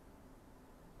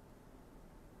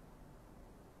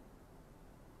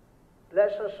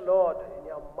 Bless us, Lord, in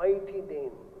your mighty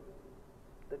name,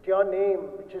 that your name,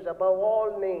 which is above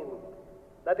all names,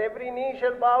 that every knee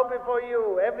shall bow before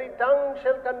you, every tongue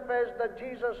shall confess that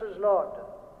Jesus is Lord.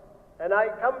 And I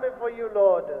come before you,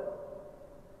 Lord,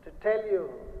 to tell you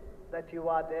that you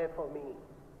are there for me.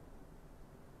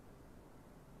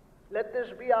 Let this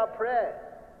be our prayer.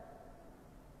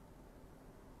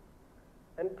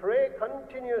 And pray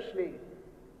continuously,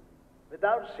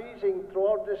 without ceasing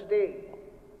throughout this day.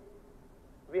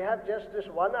 We have just this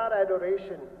 1 hour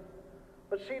adoration,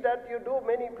 but see that you do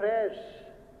many prayers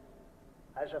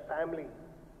as a family.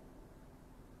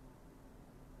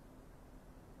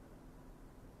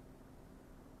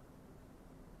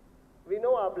 We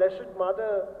know our Blessed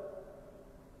Mother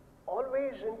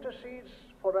always intercedes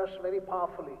for us very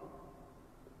powerfully.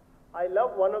 I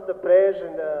love one of the prayers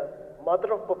in the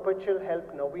Mother of Perpetual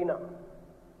Help Novena.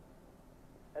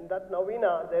 And that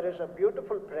novena, there is a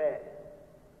beautiful prayer.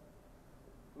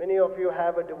 Many of you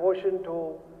have a devotion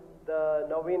to the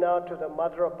novena to the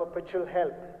Mother of Perpetual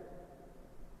Help.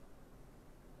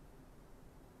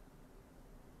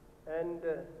 And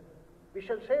we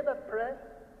shall say that prayer.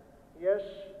 Yes,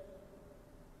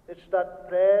 it's that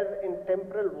prayer in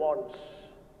temporal wants.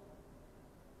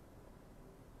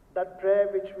 That prayer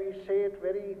which we say it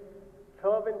very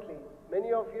fervently.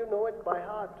 Many of you know it by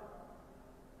heart.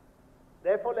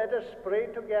 Therefore, let us pray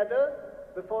together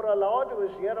before our Lord, who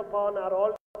is here upon our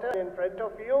altar in front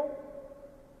of you,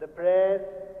 the prayer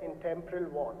in temporal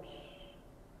wants.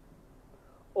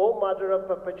 O Mother of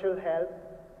Perpetual Help,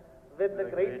 with the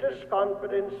greatest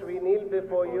confidence we kneel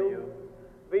before you.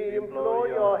 We implore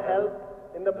your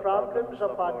help in the problems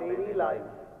of our daily life.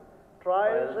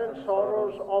 Trials and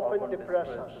sorrows often depress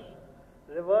us.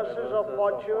 Reverses of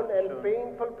fortune and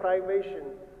painful privation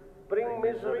bring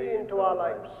misery into our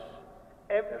lives.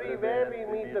 Everywhere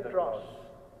we meet the cross.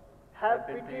 Have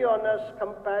pity on us,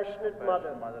 compassionate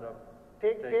Mother.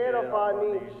 Take care of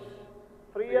our needs.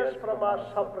 Free us from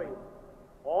our suffering.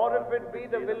 Or if it be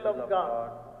the will of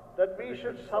God, that we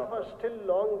should suffer still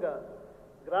longer,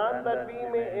 grant that we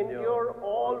may endure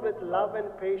all with love and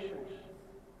patience.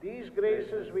 These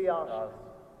graces we ask,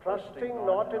 trusting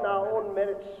not in our own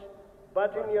merits,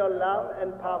 but in your love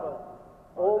and power,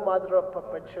 O Mother of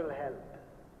Perpetual Help.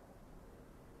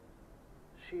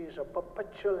 She is a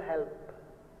perpetual help,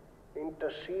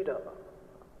 interceder.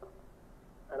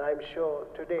 And I'm sure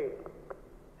today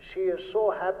she is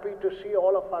so happy to see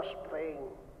all of us praying,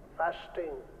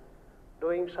 fasting,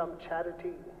 doing some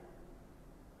charity.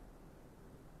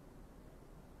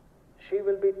 She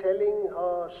will be telling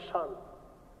her son,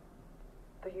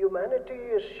 the humanity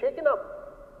is shaken up.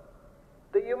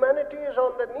 The humanity is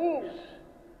on the knees.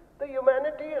 The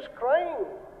humanity is crying.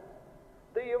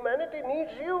 The humanity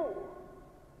needs you.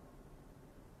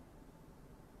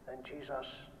 And Jesus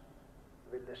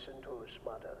will listen to his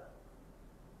mother.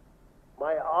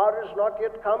 My hour is not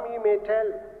yet come, he may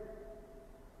tell.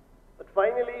 But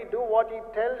finally, do what he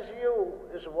tells you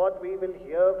is what we will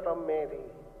hear from Mary.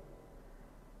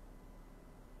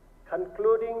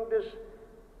 Concluding this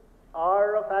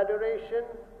hour of adoration,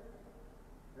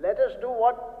 let us do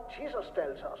what Jesus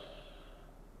tells us.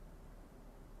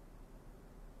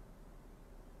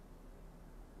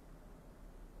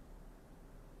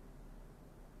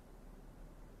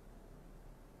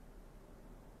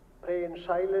 Pray in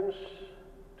silence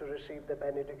to receive the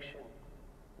benediction.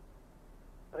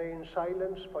 Pray in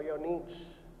silence for your needs.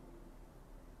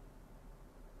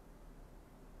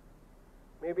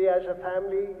 Maybe as a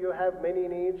family you have many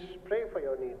needs. Pray for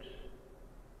your needs.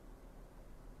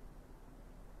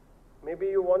 Maybe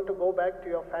you want to go back to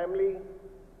your family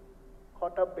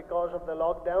caught up because of the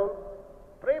lockdown.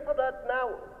 Pray for that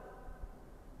now.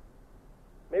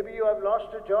 Maybe you have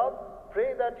lost a job.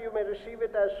 Pray that you may receive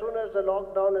it as soon as the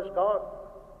lockdown is gone.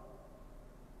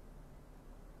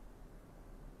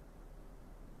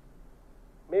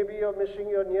 Maybe you're missing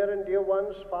your near and dear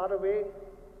ones far away.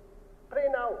 Pray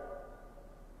now.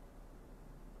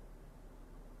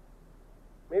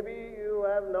 Maybe you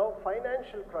have now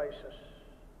financial crisis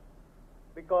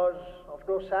because of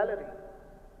no salary.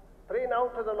 Pray now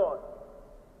to the Lord.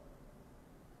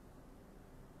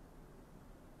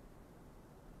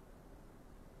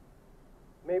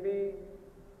 Maybe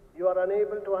you are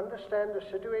unable to understand the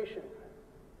situation.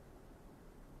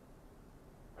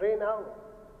 Pray now.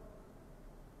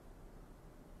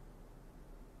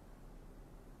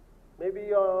 Maybe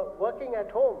you are working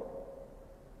at home,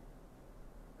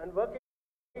 and working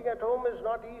at home is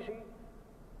not easy.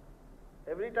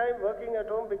 Every time working at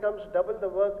home becomes double the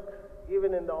work.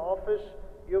 Even in the office,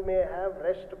 you may have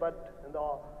rest, but in the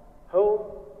home,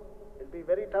 it will be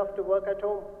very tough to work at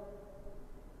home.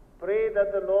 Pray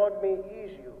that the Lord may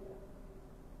ease you.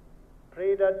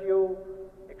 Pray that you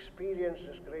experience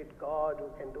this great God who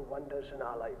can do wonders in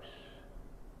our lives.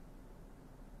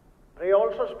 Pray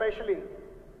also specially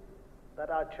that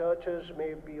our churches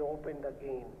may be opened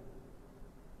again,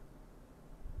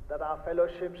 that our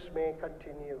fellowships may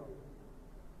continue,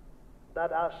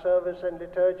 that our service and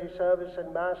liturgy service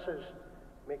and masses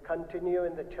may continue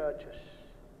in the churches.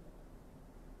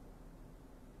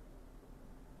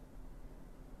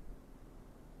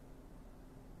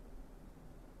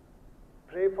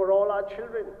 Pray for all our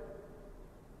children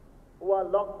who are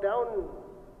locked down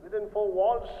within four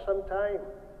walls sometime.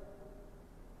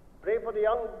 Pray for the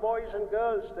young boys and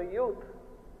girls, the youth.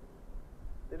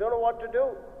 They don't know what to do.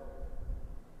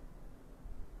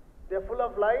 They're full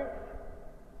of life,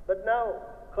 but now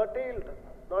curtailed,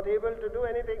 not able to do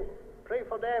anything. Pray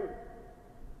for them.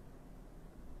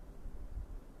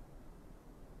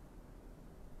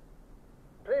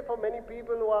 Pray for many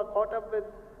people who are caught up with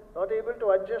not able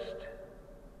to adjust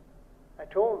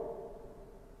at home,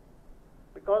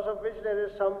 because of which there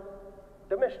is some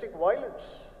domestic violence.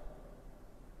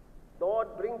 Lord,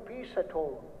 bring peace at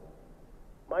home.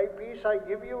 My peace I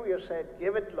give you, you said.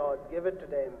 Give it, Lord, give it to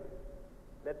them.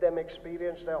 Let them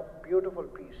experience their beautiful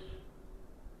peace.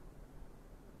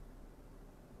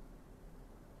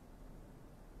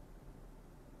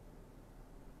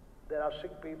 There are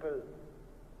sick people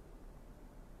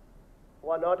who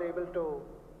are not able to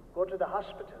go to the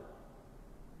hospital.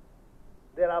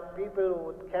 There are people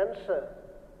with cancer.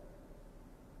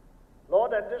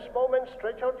 Lord, at this moment,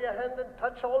 stretch out your hand and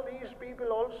touch all these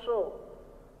people also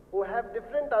who have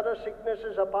different other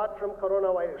sicknesses apart from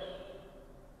coronavirus,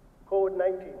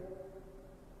 COVID-19.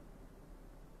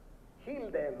 Heal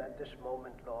them at this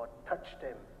moment, Lord. Touch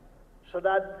them so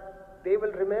that they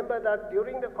will remember that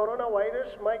during the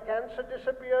coronavirus, my cancer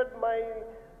disappeared, my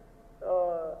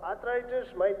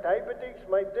arthritis, my diabetics,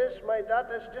 my this, my that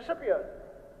has disappeared.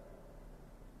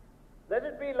 Let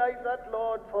it be like that,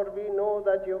 Lord, for we know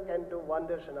that you can do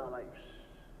wonders in our lives.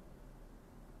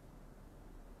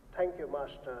 Thank you,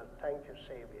 Master. Thank you,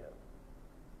 Savior.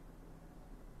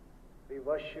 We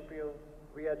worship you.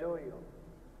 We adore you.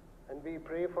 And we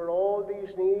pray for all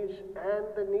these needs and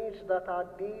the needs that are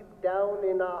deep down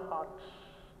in our hearts.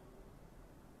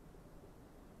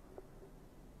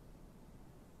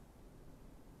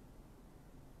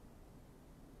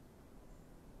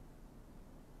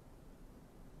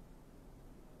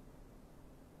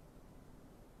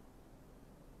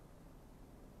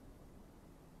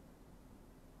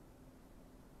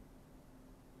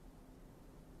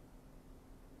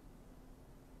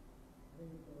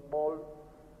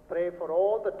 Pray for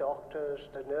all the doctors,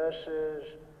 the nurses,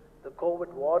 the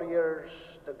COVID warriors,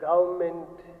 the government,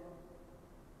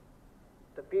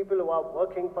 the people who are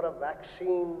working for a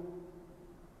vaccine.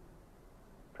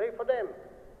 Pray for them.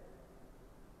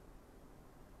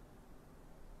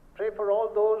 Pray for all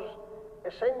those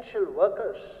essential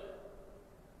workers,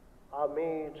 our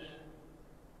maids,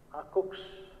 our cooks,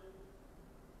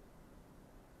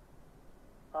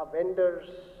 our vendors,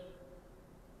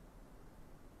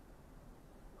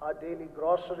 our daily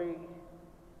grocery,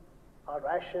 our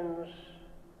rations,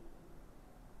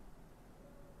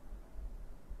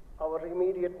 our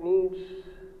immediate needs,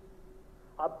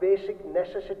 our basic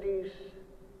necessities,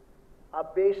 our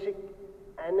basic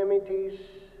amenities.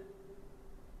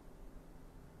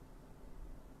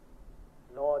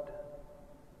 Lord,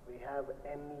 we have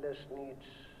endless needs.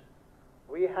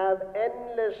 We have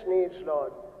endless needs,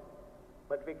 Lord,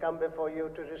 but we come before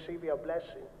you to receive your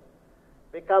blessing.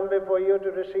 We come before you to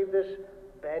receive this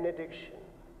benediction.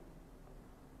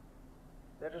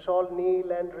 Let us all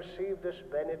kneel and receive this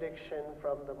benediction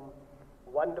from the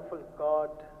wonderful God,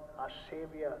 our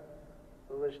Savior,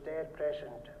 who is there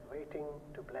present, waiting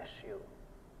to bless you.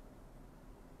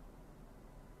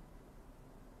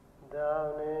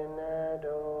 Down in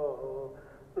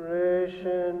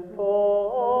adoration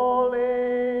falling,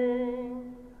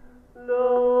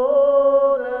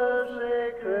 lo, the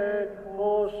sacred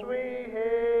host we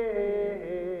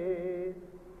hail,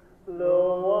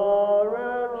 lo, our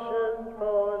ancient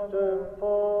pardon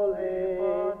falling,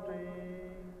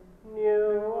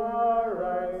 new our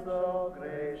rights of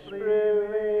grace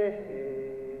prevail.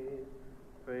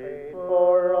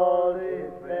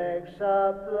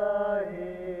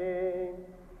 applying,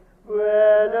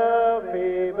 when a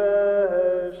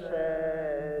feeble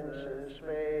senses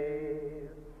fail,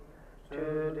 to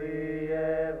the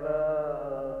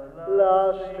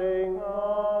everlasting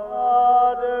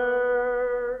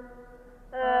Father,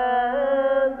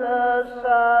 and the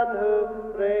Son who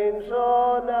reigns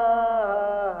on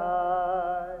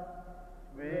high,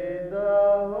 with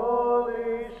the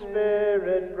Holy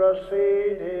Spirit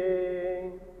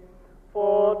proceeding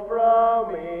forth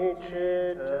from each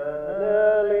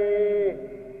eternally,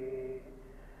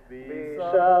 be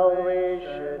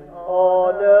salvation,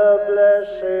 honor,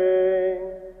 blessing,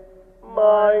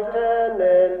 might and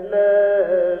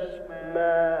endless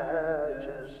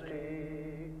majesty.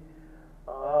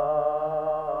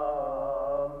 Amen.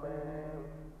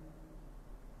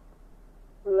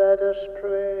 Let us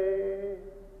pray.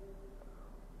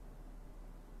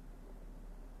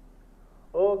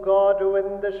 O God, who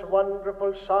in this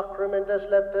wonderful sacrament has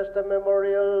left us the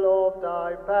memorial of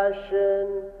thy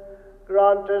passion,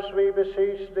 grant us, we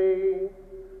beseech thee,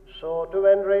 so to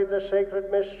enrave the sacred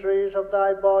mysteries of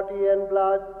thy body and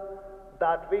blood,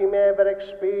 that we may ever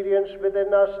experience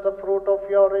within us the fruit of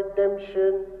your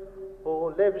redemption,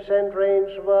 who lives and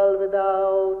reigns world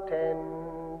without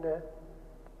end.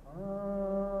 Amen.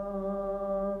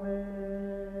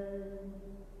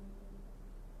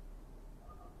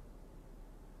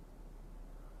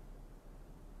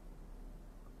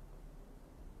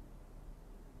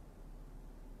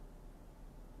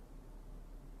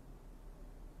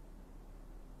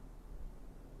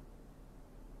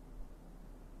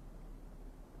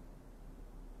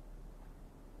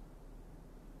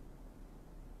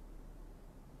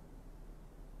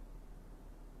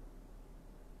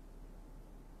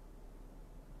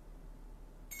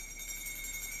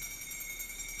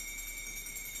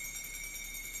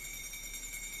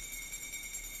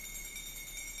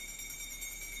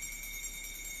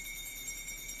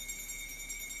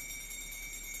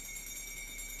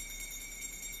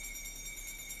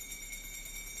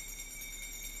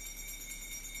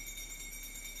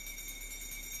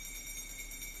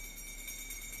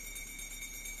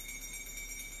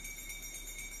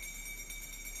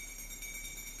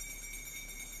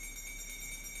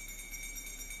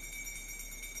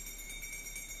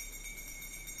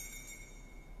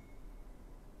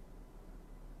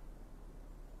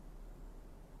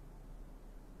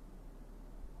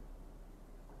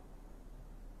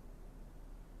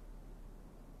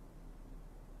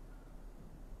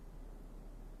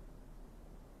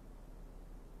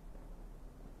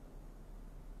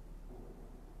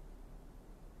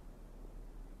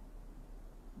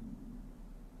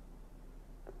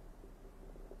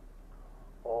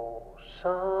 O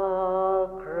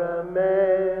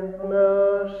sacrament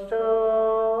most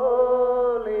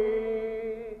holy,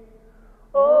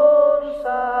 O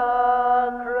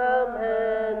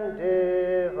sacrament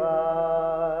divine,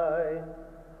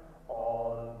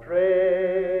 all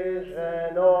praise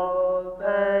and all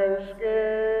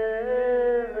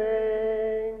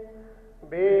thanksgiving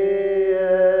be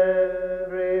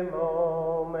every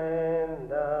moment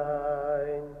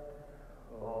thine.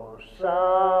 O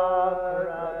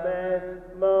sacrament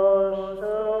most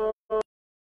holy,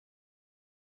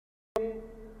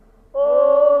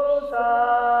 O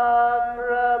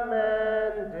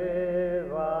sacrament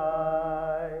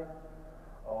divine,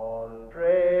 all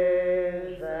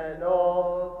praise and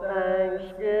all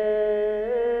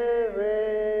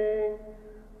thanksgiving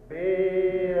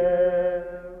be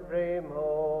every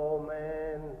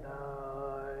moment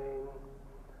thine.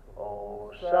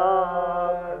 O sacrament